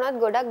දෙකක් වුණත්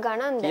ගොඩක්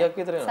ගණන් දැන්. කීයක්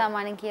විතර වෙනවද?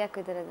 සාමාන්‍යයෙන් කීයක්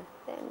විතරද?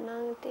 දැන්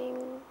නම් ඉතින්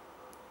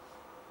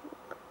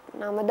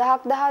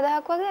 9000ක්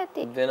 10000ක් වගේ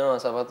ඇති. වෙනවා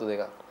සපත්තු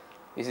දෙකක්.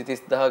 20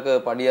 30000ක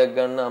පඩියක්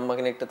ගන්න අම්මා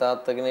කෙනෙක්ට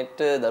තාත්තා කෙනෙක්ට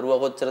දරුවා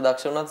කොච්චර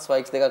දක්ෂ වුණත්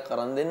ස්පයික්ස් දෙකක්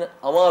අරන් දෙන්න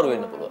අමාරු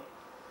වෙන්න පුළුවන්.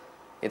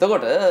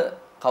 එතකොට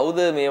කවුද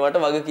මේවට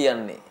වග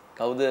කියන්නේ?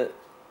 කවුද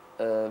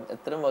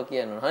ඇත්තටම වග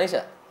කියන්නේ?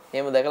 හනිෂා,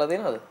 එහෙම දැකලා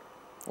තියෙනවද?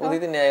 මොකද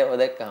ඉතින් න්යායව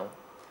දැක්කහම.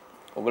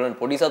 ඔයගොල්ලන්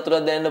පොඩි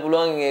සතුටක් දැනෙන්න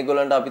පුළුවන්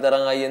ඒගොල්ලන්ට අපි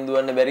තරම් අයියෙන්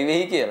දුවන්න බැරි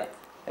වෙයි කියලා.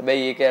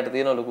 හැබැයි ඒක යට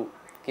තියෙන ලොකු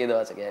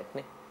ඛේදවාචකයක්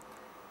නේ.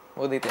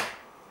 මොකද ඉතින්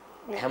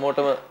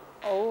හැමෝටම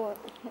ඔව්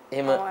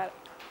එහෙම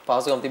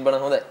පාසුකම්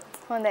තිබ්බනම් හොඳයි.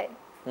 හොඳයි.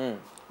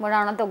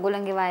 මොනවා වුණත්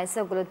ඔයගොල්ලන්ගේ වයස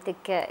ඔයගොල්ලොත්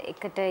එක්ක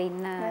එකට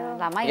ඉන්න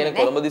ළමයි කියන්නේ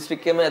කොළඹ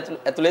දිස්ත්‍රික්කයේම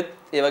ඇතුළෙත්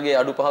ඒ වගේ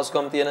අඩු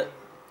පහසුකම් තියෙන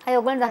අය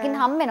ඔයගොල්ලන් දකින්න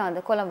හම්බ වෙනවද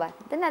කොළඹත්?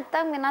 දැන්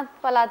නැත්තම් වෙනත්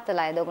පළාත් වල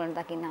අයද ඔයගොල්ලන්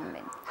දකින්න හම්බ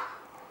වෙන්නේ?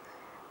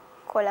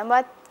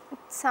 කොළඹත්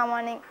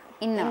සාමාන්‍යයෙන්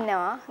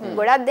ඉන්නවා.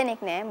 ගොඩක්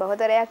දෙනෙක් නෑ.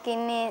 බහුතරයක්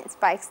ඉන්නේ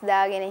ස්පයික්ස්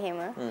දාගෙන එහෙම.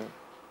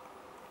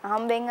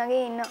 අහම්බෙන්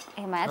වගේ ඉන්නවා.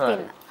 එහෙම අයත්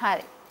ඉන්න.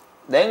 හරි.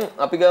 දැන්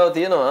අපි ගාව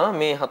තියෙනවා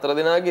මේ 4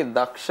 දෙනාගේ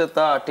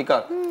දක්ෂතා ටිකක්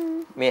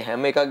මේ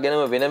හැම එකක්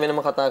ගැනම වෙන වෙනම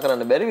කතා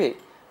කරන්න බැරි වෙයි.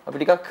 අපි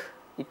ටිකක්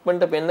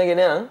ඉක්මනට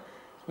පෙන්නගෙන යන්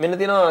මෙන්න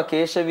තියෙනවා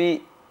කේශවි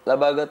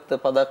ලබාගත්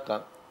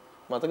පදක්කම්.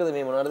 මතකද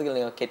මේ මොනවද කියලා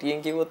නිකන් කෙටියෙන්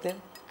කිව්වොත් එහෙම?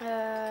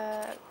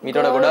 මීට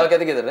වඩා ගොඩාක්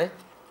ඇති ගෙදර නේ?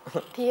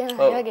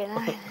 තියෙනවා ගෙන.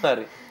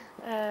 හරි.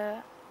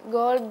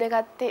 ගෝල්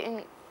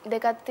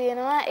දෙකක්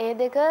තියෙනවා. ඒ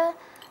දෙක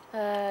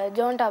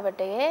ජෝන්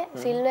ටාපට් එකේ,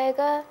 සිල්වර් එක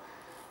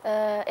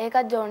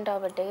ඒකත් ජෝන්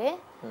ටාපට් එකේ.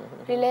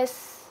 රිලේස්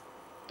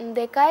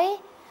දෙකයි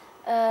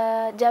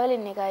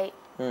ජැවලින් එකයි.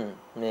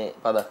 මේ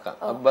පදක්කම්.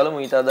 අපි බලමු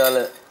ඊට අදාළ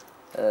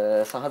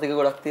සහතික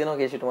ගොඩක් තියෙනවා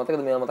කේෂිට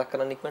මතකද මේවා මතක්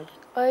කරන්න ඉක්මනට?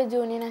 ඔය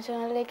ජූනියර්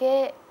නැෂනල් එකේ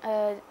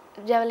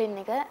ජැවලින්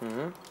එක.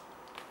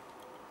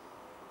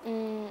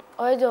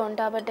 ඔය ජෝන්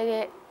ටාපට්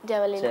එකේ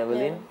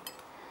ජැවලින්.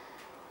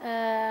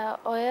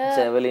 ඔය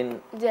ජැවලින්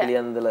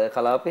පිළියන්දල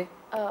කලාපේ.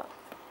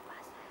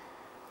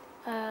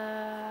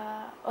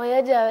 ඔය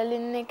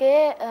ජැවලින්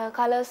එකේ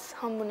කලර්ස්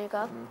හම්බුන එකක්.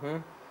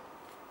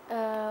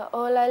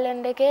 ඕල්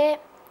අයිලන්ඩ් එකේ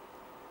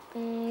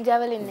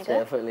ජැවලින් එක.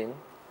 ජැවලින්.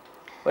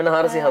 වෙන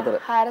 404.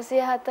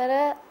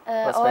 404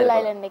 ඕල්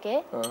අයිලන්ඩ් එකේ.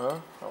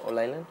 All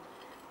island.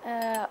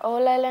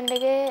 ඕල් අයිලන්ඩ්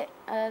එකේ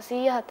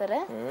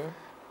 104.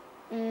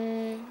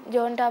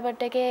 ජෝන්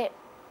ටාපට් එකේ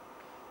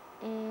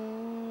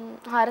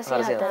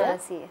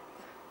 404.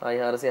 ආයි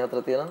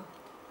 404 තියෙනවා.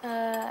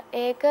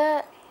 ඒක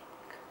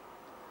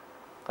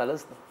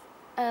කලර්ස්.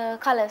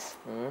 කලර්ස්.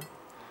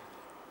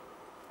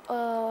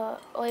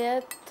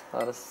 ඔයත්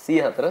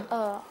 404.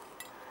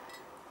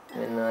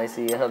 මෙන්න ආයි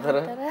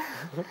 104.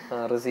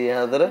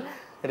 404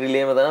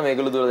 රිලේම තමයි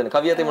මේගොල්ලෝ දුර දෙන.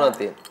 කවිය අතේ මොනවද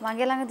තියෙන්නේ?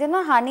 මගේ ළඟ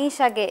තියෙනවා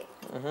හනීෂගේ.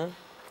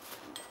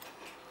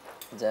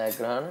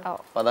 ජයග්‍රහණ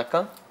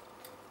පදක්කම්.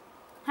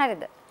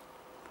 හරිද?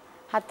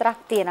 4ක්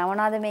තියෙනවා.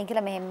 මොනවද මේ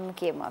කියලා මෙහෙම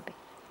කියමු අපි.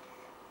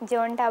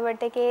 ජෝන්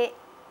ටාබට් එකේ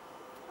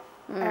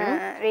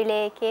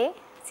රිලේ එකේ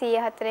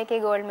 104 එකේ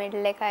ගෝල්ඩ්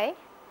මෙඩල් එකයි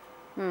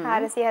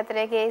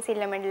 404 එකේ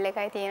සිල්වර් මෙඩල්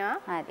එකයි තියෙනවා.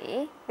 හරි.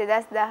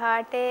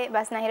 2018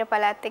 බස්නාහිර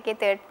පළාත් එකේ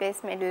 3rd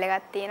place මෙඩල්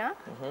එකක් තියෙනවා.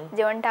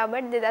 ජෝන්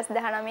ටාබට්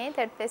 2019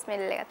 3rd place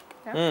මෙඩල් එකක්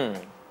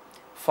තියෙනවා.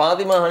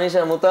 ෆාතිමා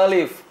හනිෂා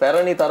මුතාලිෆ්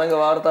පැරණි තරඟ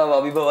වාර්තාව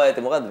අභිභව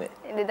ඇති මොකද්ද මේ?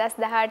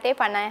 2018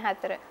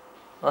 54.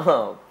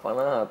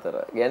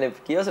 54. කියන්නේ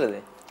කීවසරද?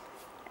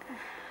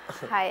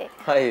 6.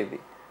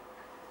 6දී.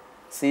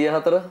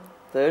 104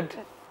 third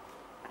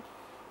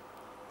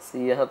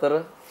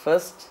 104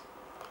 first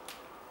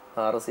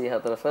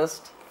 404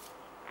 first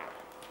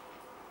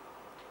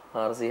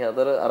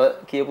 404 අර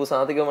කියපු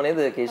සාතිකම නේද?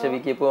 කේශවි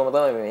කියපුවම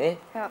තමයි මේ.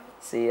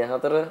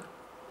 104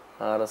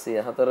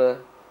 404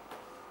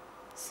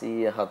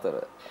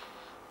 104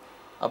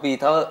 අපි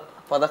තව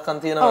පදක්කම්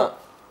තියෙනවා.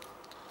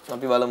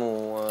 අපි බලමු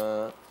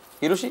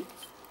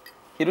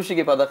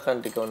හිරුෂිගේ පදක්කම්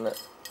ටික ඔන්න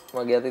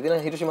මගේ අතේ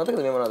තියෙනවා. හිරුෂි මතකද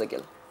මේ මොනවද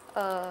කියලා?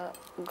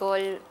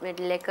 ගෝල්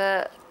මෙඩල් එක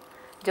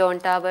ජෝන්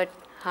ටාබට්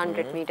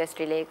 100 meters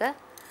relay එක,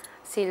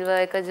 සිල්වර්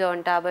එක ජෝන්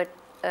ටාබට්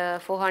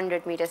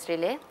 400 meters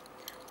relay,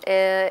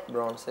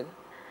 බ්‍රෝන්ස් එක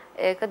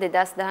ඒක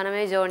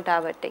 2019 ජෝන්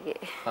ටාබට් එකේ.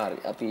 හරි.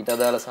 අපි ඊට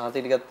අදාළ සාහිත්‍ය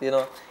ටිකක්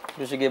තියෙනවා.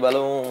 හිරුෂිගේ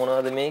බලමු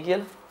මොනවද මේ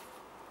කියලා.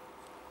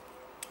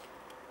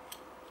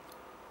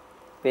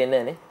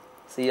 පේන්නේ නේ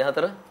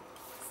 104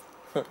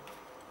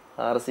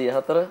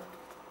 404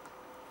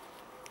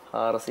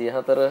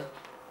 404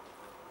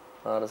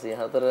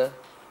 404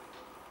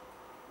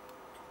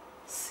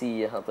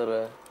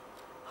 104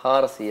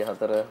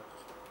 404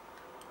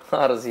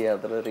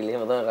 404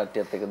 රිලේම තමයි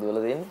කට්ටියත් එක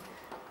දුවලා දෙන්නේ.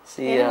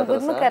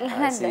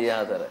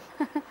 104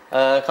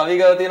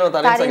 කවිගාව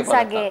තියෙනවා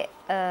තරින්සගේ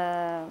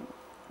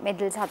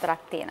මෙඩල්ස් 4ක්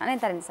තියෙනවා නේ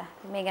තරින්සා.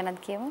 මේ ගැනත්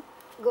කියමු.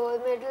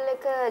 ගෝල්ඩ් මෙඩල්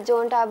එක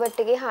ජෝන් ටාබට්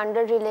එකේ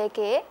 100 රිලේ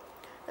එකේ,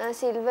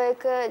 සිල්වර්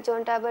එක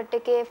ජෝන් ටාබට්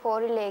එකේ 4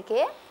 රිලේ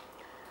එකේ.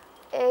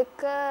 ඒක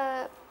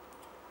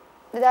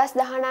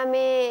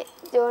 2019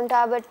 ජෝන්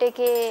ටාබට්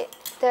එකේ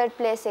 3rd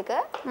place එක.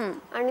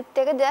 අනිත්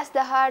එක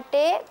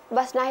 2018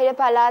 බස්නාහිර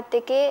පළාත්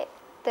එකේ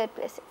 3rd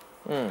place එක.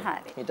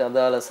 හරි. ඊට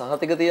අදාළ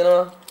සහතික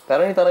තියෙනවා.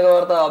 පැරණි තරග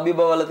වාර්තා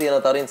අභිබවල තියෙන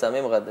තරින්සා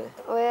මේ මොකද්ද?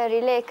 ඔය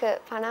රිලේ එක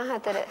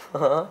 54.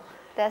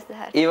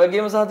 2018. ඒ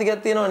වගේම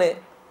සහතිකයක් තියෙනවනේ.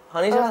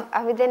 හනිෂා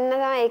අපි දෙන්න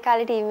තමයි ඒ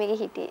කාලේ ටීම් එකේ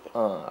හිටියේ.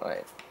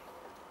 රයිට්.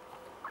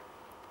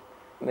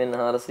 මෙන්න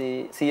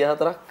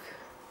 404ක්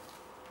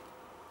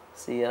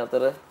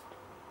 404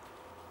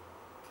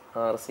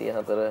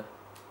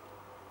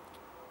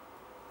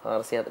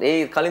 ඒ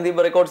කලින් තිබ්බ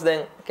රෙකෝඩ්ස්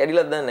දැන්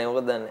කැඩිලාද දන්නේ නැහැ.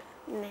 මොකද දන්නේ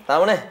නැහැ.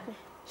 තාම නැහැ.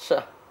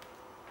 ෂා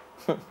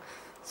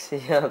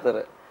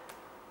 404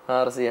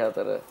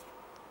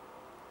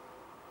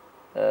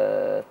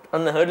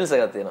 අන්න හර්ඩල්ස්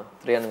එකක් තියෙනවා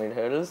 300 meter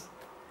hurdles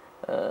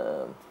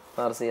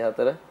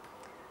 404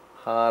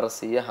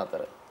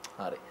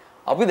 හරි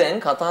අපි දැන්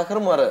කතා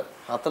කරමු අර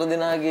 4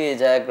 දිනාගේ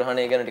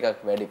ජයග්‍රහණය ගැන ටිකක්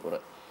වැඩිපුර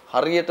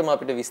හරියටම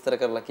අපිට විස්තර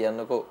කරලා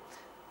කියන්නකෝ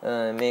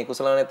මේ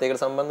කුසලානෙත්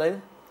ඒකට සම්බන්ධයිද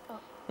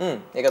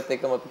ඒකත්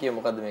එක්කම අපි කියමු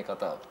මොකද්ද මේ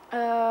කතාව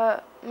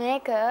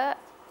මේක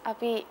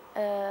අපි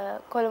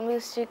කොළඹ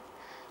දිස්ත්‍රික්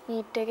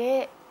මීට් එකේ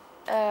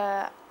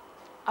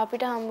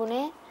අපිට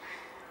හම්බුනේ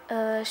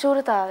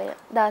ශූරතාවය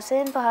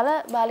 16න්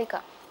 15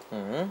 බාලිකා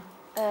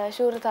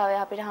ශූරතාවය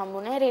අපිට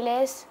හම්බුනේ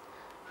රිලේස්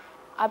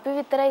අපි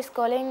විතරයි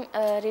ඉස්කෝලෙන්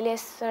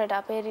රිලේස් වලට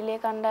අපේ රිලේ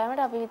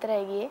කණ්ඩායමට අපි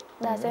විතරයි ගියේ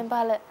 16න්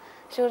 15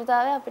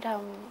 ශූරතාවය අපිට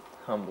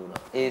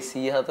හම්බුණා ඒ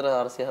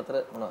 104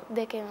 404 මොනවද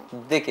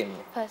දෙකෙන්ම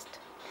ෆස්ට්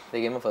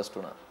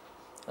වුණා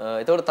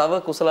එතකොට තව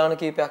කුසලාන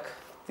කීපයක්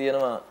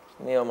තියෙනවා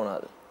මේවා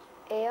මොනවද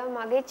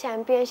ඒවා මගේ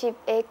චැම්පියන්ෂිප්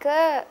එක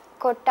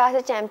කොට්ටාස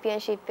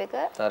චැම්පියන්ෂිප් එක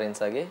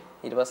තරින්සගේ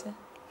ඊට පස්සේ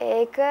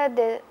ඒක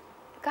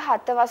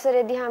 7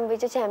 වසරේදී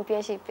හම්බෙච්ච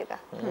චැම්පියන්ෂිප් එක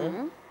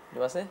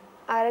ඊට පස්සේ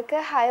අරක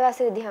 6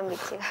 වසරේදී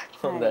හම්බෙච්ච එක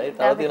හොඳයි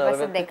තව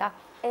තියෙනවා දෙකක්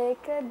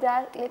ඒක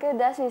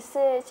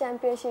 2020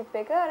 චැම්පියන්ෂිප්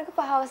එක අරක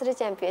 5 වසරේ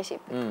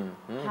චැම්පියන්ෂිප් එක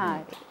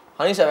හරි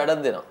හනිෂා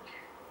වැඩක් දෙනවා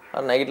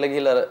අර නැගිටලා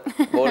ගිහලා අර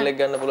බෝල් එක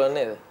ගන්න පුළුවන්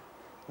නේද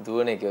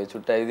දුවනේ කිව්ව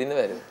චුට්ටයි විදින්න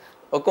බැරිද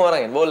ඔක්කොම අරන්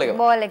එන්න බෝල්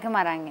එකම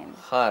අරන් එන්න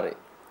හරි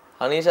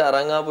හනිෂා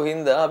අරන් ආපු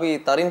හින්දා අපි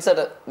තරින්සට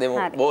දෙමු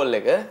බෝල්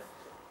එක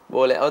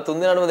බෝලේ අව තුන්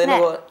දෙනාටම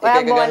දෙන්නකෝ එක එක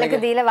ගන්න බෝල් එක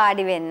දීලා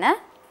වාඩි වෙන්න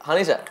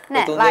හනිෂා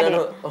තුන්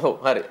දෙනාටම ඔව්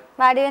හරි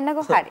වාඩි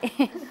වෙන්නකෝ හරි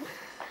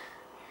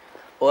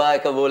ඔයා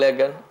එක බෝලයක්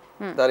ගන්න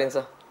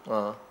තරින්සා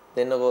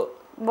දෙන්නකෝ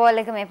බෝල්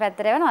එක මේ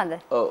පැත්තට එවනවද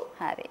ඔව්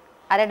හරි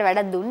අරයට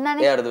වැඩක්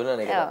දුන්නානේ එයාට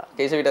දුන්නානේ ඒක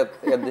කේෂවිටත්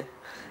ගද්ද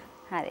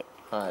හරි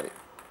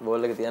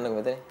බෝල් එක තියන්නකෝ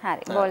මෙතන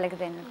හරි බෝල් එක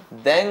දෙන්නකෝ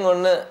දැන්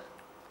ඔන්න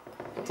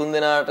තුන්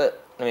දෙනාට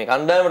මේ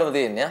කණ්ඩායමටම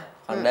තියෙන්නේ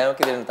කණ්ඩායමක්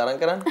ඉදිරියෙන් තරම්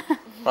කරන්න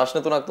ප්‍රශ්න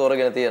තුනක්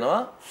තෝරගෙන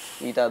තියෙනවා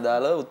ඊට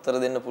අදාළ උත්තර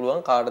දෙන්න පුළුවන්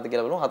කාටද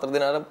කියලා බලමු හතර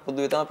දෙනාට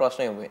පොදුවේ තමයි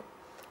ප්‍රශ්න යොමු වෙන්නේ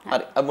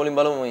හරි අපි මුලින්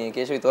බලමු මේ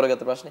කේෂවි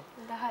තෝරගත්ත ප්‍රශ්නේ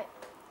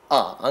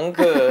 10 අංක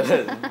 10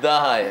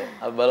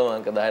 අපි බලමු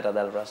අංක 10ට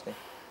අදාළ ප්‍රශ්නේ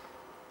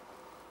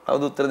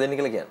කවුද උත්තර දෙන්නේ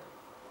කියලා කියන්න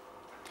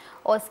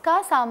ඔස්කා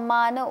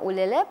සම්මාන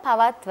උළෙල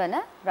පවත්වන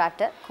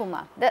රට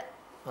කුමක්ද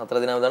හතර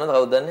දෙනාම දන්නවද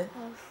කවුද දන්නේ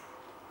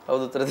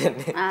කවුද උත්තර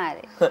දෙන්නේ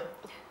හරි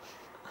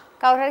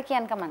කවුරු හරි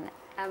කියන්න කමන්නේ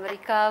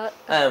ඇමරිකාව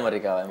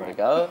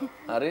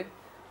හරි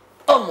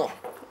අම්මෝ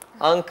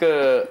අංක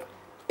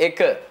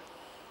 1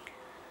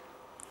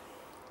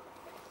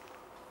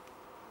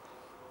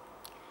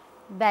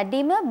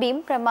 වැඩිම බිම්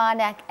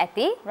ප්‍රමාණයක්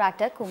ඇති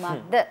රට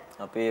කුමක්ද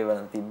අපේ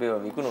වරන් තිබ්බේව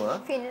විකුණුවා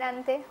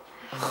ෆින්ලන්තේ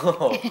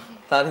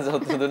තරින්සා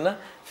උත්තර දුන්නා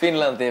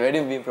ෆින්ලන්තේ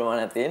වැඩිම බිම්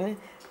ප්‍රමාණයක් තියෙන්නේ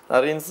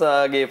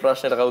තරින්සාගේ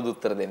ප්‍රශ්නයට කවුද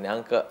උත්තර දෙන්නේ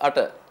අංක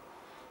 8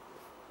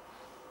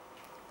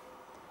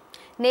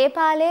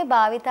 නේපාලයේ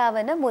භාවිතා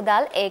වන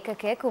මුදල්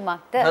ඒකකය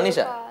කුමක්ද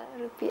අනිෂා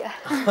රුපියල්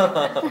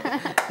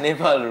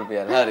නේපාල්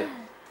රුපියල් හරි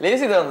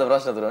ලේසි තරම්ද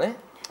ප්‍රශ්න තුනනේ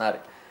හරි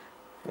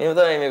මේව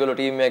තමයි මේගොල්ලෝ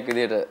ටීම් එකක්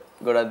විදියට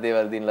ගොඩක්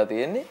දේවල් දිනලා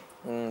තියෙන්නේ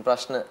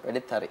ප්‍රශ්න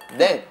වැඩිත් හරි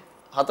දැන්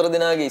හතර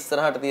දිනාගේ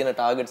ඉස්සරහට තියෙන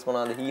ටාගට්ස්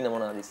මොනවාද හීන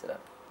මොනවාද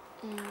ඉස්සරහට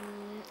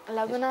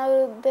ලබන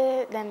අවුරුද්දේ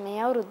දැන් මේ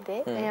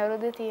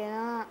අවුරුද්දේ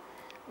තියෙනවා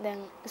දැන්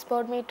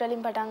ස්පෝර්ට් මීට්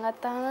වලින් පටන්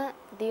ගත්තාම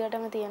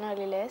දිගටම තියෙන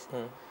රිලේස්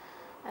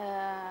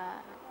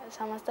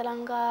සමස්ත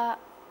ලංකා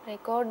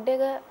රෙකෝඩ්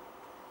එක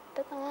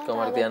තමයි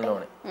කොහමද තියන්න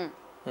ඕනේ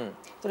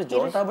ඒතර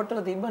ජෝන් ටාබට්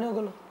වල තිබ්බනේ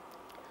ඔයගොල්ලෝ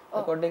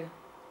රෙකෝඩ් එක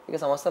ඒක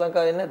සමස්ත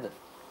ලංකාවේ නැද්ද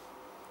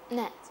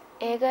නෑ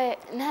ඒක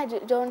නෑ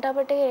ජෝන්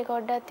ටාබට් එකේ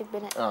රෙකෝඩ් එකක්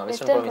තිබ්බේ නෑ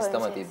වෙස්ටර්න් ප්‍රොවින්ස්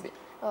තමයි තිබ්බේ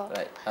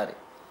රයිට් හරි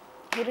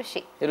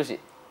හිරුෂි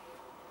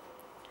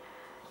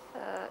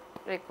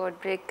රෙකෝඩ්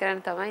බ්‍රේක් කරන්න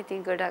තමයි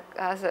ඉතින් ගොඩක්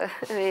ආස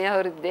මේ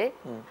අවුරුද්දේ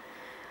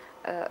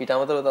ඊට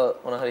අමතරව තව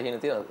මොන හරි හින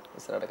තියනවද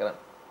ඉස්සරහට කරන්න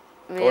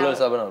ඕලල්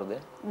සබන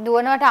අවුරුද්දේ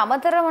දුවනවට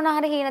අමතර මොන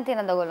හරි හින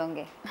තියෙනද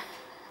ඔයගොල්ලෝගේ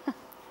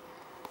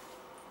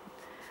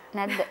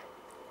නැද්ද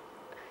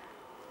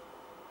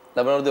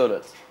ලබන අවුරුද්දේ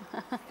ඕලල්ස්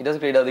ඊට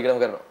පස්සේ ක්‍රීඩා දිගටම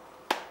කරනවා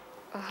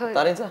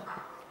තරින්සා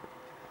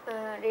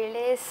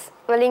රිලේස්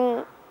වලින්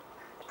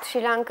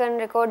ශ්‍රී ලංකන්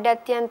රෙකෝඩ්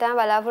එකක් තියන් තමයි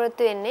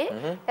බලාපොරොත්තු වෙන්නේ.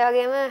 ඒ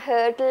වගේම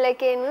හර්ටල්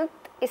එකේනුත්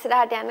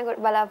ඉස්සරහට යන්න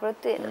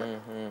බලාපොරොත්තු වෙනවා.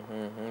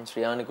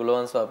 ශ්‍රියානි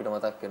කුලවංශ අපිට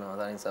මතක් වෙනවා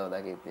තනින්සව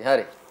දකිද්දී.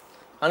 හරි.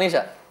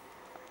 අනිෂා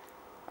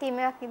ටීම්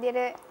එකක් විදියට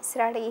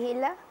ඉස්සරහට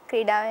ගිහිල්ලා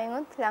ක්‍රීඩාවෙන්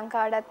උත්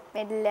ලංකාවටත්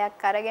මෙඩල්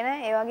එකක් අරගෙන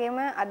ඒ වගේම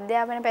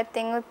අධ්‍යාපන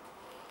පැත්තෙන් උත්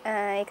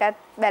ඒකත්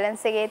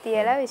බැලන්ස් එකේ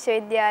තියලා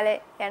විශ්වවිද්‍යාලේ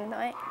යන්න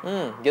තමයි.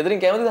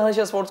 ගෙදරින් කැමතිද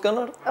අනිෂා ස්පෝර්ට්ස්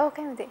කරනවට? ඔව්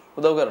කැමතියි.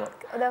 උදව් කරනවා.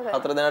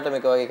 හතර දෙනාට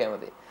මේක වගේ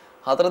කැමතියි.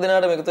 හතර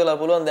දෙනාට මේක තුලා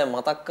පුළුවන් දැන්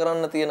මතක්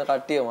කරන්න තියෙන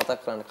කට්ටිය මතක්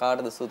කරන්න.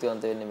 කාටද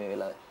ස්තුතිවන්ත වෙන්නේ මේ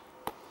වෙලාවේ?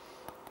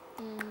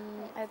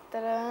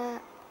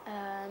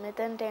 ඇත්තටම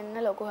මෙතනට එන්න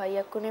ලොකු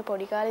හයියක් උනේ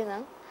පොඩි කාලේ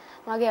නම්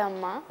මගේ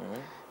අම්මා.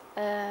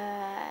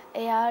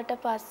 එයාට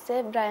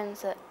පස්සේ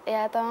බ්‍රයන්ස්.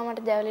 එයා තමයි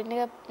මට ජැවලින්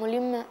එක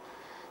මුලින්ම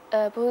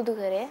පුරුදු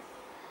කරේ.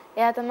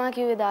 එයා තමයි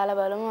කිව්වේ දාලා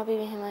බලමු අපි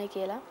මෙහෙමයි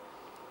කියලා.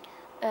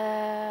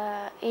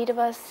 ඊට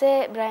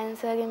පස්සේ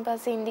බ්‍රයන්ස්ගෙන්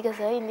පස්සේ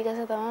ඉන්දිකස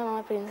තමයි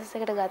මම ප්‍රින්සස්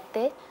එකට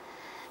ගත්තේ.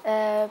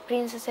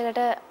 ප්‍රින්සස්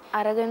එකට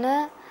අරගෙන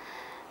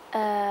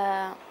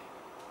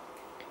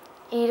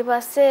ඊට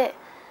පස්සේ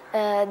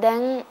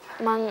දැන්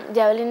මං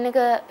ජැවලින් එක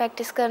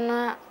ප්‍රැක්ටිස්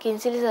කරනවා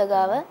කින්සිලි සර්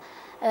ගාව.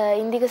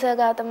 ඉන්දික සර්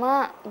ගාව තමයි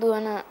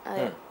දුවන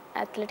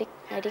ඇත්ලටික්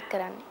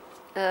කරන්නේ.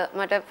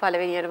 මට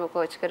පළවෙනියටම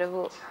කෝච්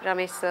කරපු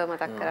රමේෂ් සර්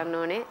මතක් කරන්න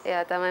ඕනේ.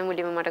 එයා තමයි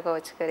මුලින්ම මට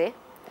කෝච් කරේ.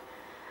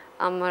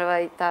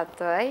 අම්මවයි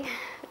තාත්තවයි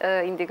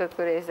ඉන්දික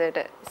කුරේසට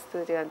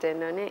ස්තුතිවන්ත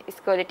වෙන්න ඕනේ.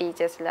 ඉස්කෝලේ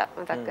ටීචර්ස්ලා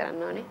මතක්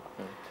කරන්න ඕනේ.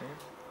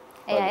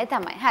 ඒ අය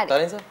තමයි. හරි.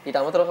 තරින්ස ඊට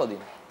අමතරව කවුද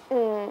ඉන්නේ?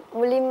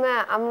 මුලින්ම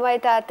අම්මයි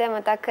තාත්තයි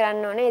මතක්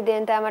කරන්න ඕනේ. ඒ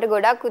දෙන්න තමයි මට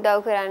ගොඩක් උදව්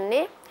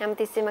කරන්නේ.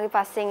 හැමතිස්සෙම මගේ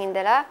පස්සෙන්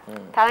ඉඳලා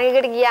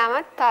තරඟයකට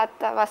ගියාමත්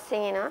තාත්තා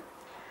පස්සෙන් එනවා.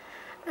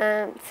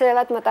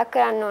 සර්වත් මතක්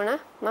කරන්න ඕන.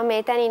 මම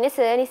මේ තැන ඉන්නේ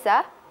සර්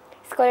නිසා.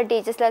 ඉස්කෝලේ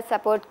ටීචර්ස්ලා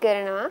සපෝට්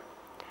කරනවා.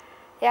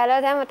 එයාලා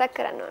තමයි මතක්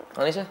කරන්න ඕන.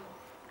 අනිෂා?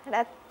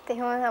 ඒත්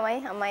එහෙම තමයි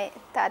අම්මයි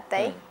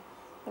තාත්තයි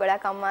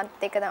ගොඩක්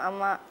අම්මාත් එක්ක තමයි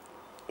අම්මා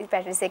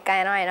ප්‍රැක්ටිස් එක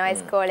යනවා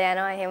ඉස්කෝලේ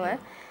යනවා එහෙම.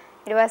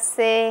 ඊට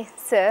පස්සේ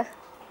සර්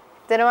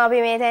එතනම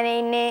අපි මේ තැන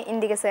ඉන්නේ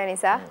ඉන්දික සර්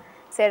නිසා.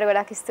 සර්ට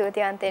ගොඩක්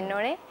ස්තුතිවන්ත වෙන්න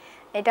ඕනේ.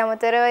 ඊට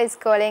අමතරව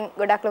ඉස්කෝලෙන්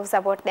ගොඩක් ලොකු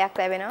සපෝට් එකක්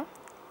ලැබෙනවා.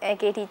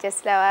 ඒකේ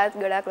ටීචර්ස්ලාවත්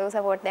ගොඩක් ලොකු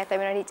සපෝට් එකක්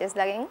ලැබෙනවා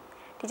ටීචර්ස්ලාගෙන්.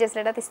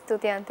 ටීචර්ස්ලාටත්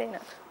ස්තුතිවන්ත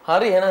වෙනවා.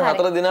 හරි එහෙනම්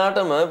හතර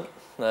දිනාටම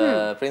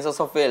ප්‍රින්සස්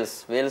ඔෆ්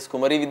වේල්ස්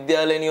කුමරි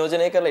විද්‍යාලය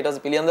නියෝජනය කරලා ඊට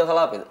පස්සේ පිළියන්දල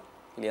කලාපෙද?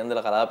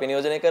 පිළියන්දල කලාපේ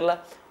නියෝජනය කරලා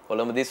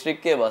කොළඹ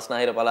දිස්ත්‍රික්කයේ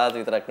බස්නාහිර පළාත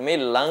විතරක් නෙමෙයි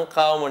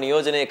ලංකාවම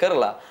නියෝජනය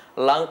කරලා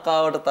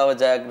ලංකාවට තව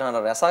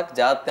ජයග්‍රහණ රැසක්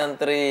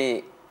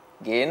ජාත්‍යන්තරයේ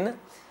ගේන්න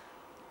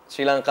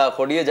ශ්‍රී ලංකා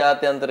කොඩිය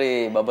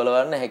ජාත්‍යන්තරයේ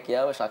බබලවන්න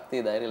හැකියාව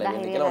ශක්තිය ධෛර්යය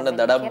ලැබෙන්න කියලා ඔන්න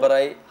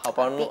දඩබ්බරයි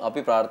හපන්නු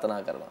අපි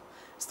ප්‍රාර්ථනා කරනවා.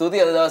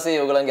 ස්තුතියි අද දවසේ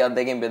ඔයගොල්ලන්ගේ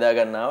අත්දැකීම් බෙදා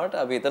ගන්නවට.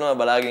 අපි හිතනවා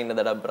බලාගෙන ඉන්න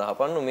දඩබ්බර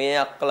හපන්නු මේ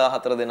අක්කලා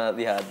හතර දෙනා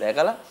දිහා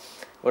දැකලා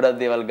ගොඩක්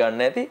දේවල්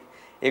ගන්න ඇති.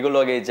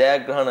 ඒගොල්ලෝ වගේ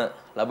ජයග්‍රහණ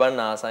ලබන්න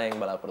ආසාවෙන්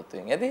බලාපොරොත්තු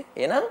වෙමින් ඇති.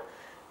 එහෙනම්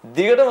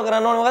දිගටම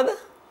කරන්න ඕන මොකද?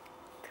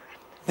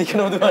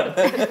 දිගටම දුවන්න.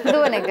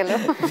 දුවන එකලු.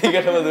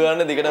 දිගටම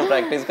දුවන්න, දිගටම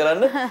ප්‍රැක්ටිස්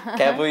කරන්න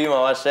කැපවීම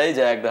අවශ්‍යයි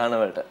ජයග්‍රහණ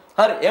වලට.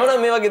 හරි. එහෙනම්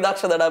මේ වගේ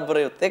දක්ෂ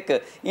දඩබ්බරයොත් එක්ක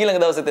ඊළඟ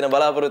දවසේ තියෙන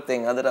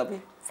බලාපොරොත්තුෙන් අදට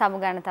අපි සමු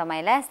ගන්න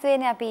තමයි ලෑස්ති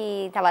වෙන්නේ. අපි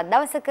තවත්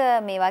දවසක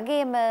මේ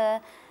වගේම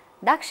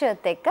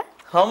දක්ෂයොත් එක්ක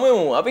හමු.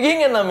 අපි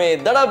ගිහින් එන්න මේ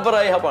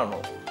දඩබ්බරයි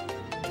හපන්නු.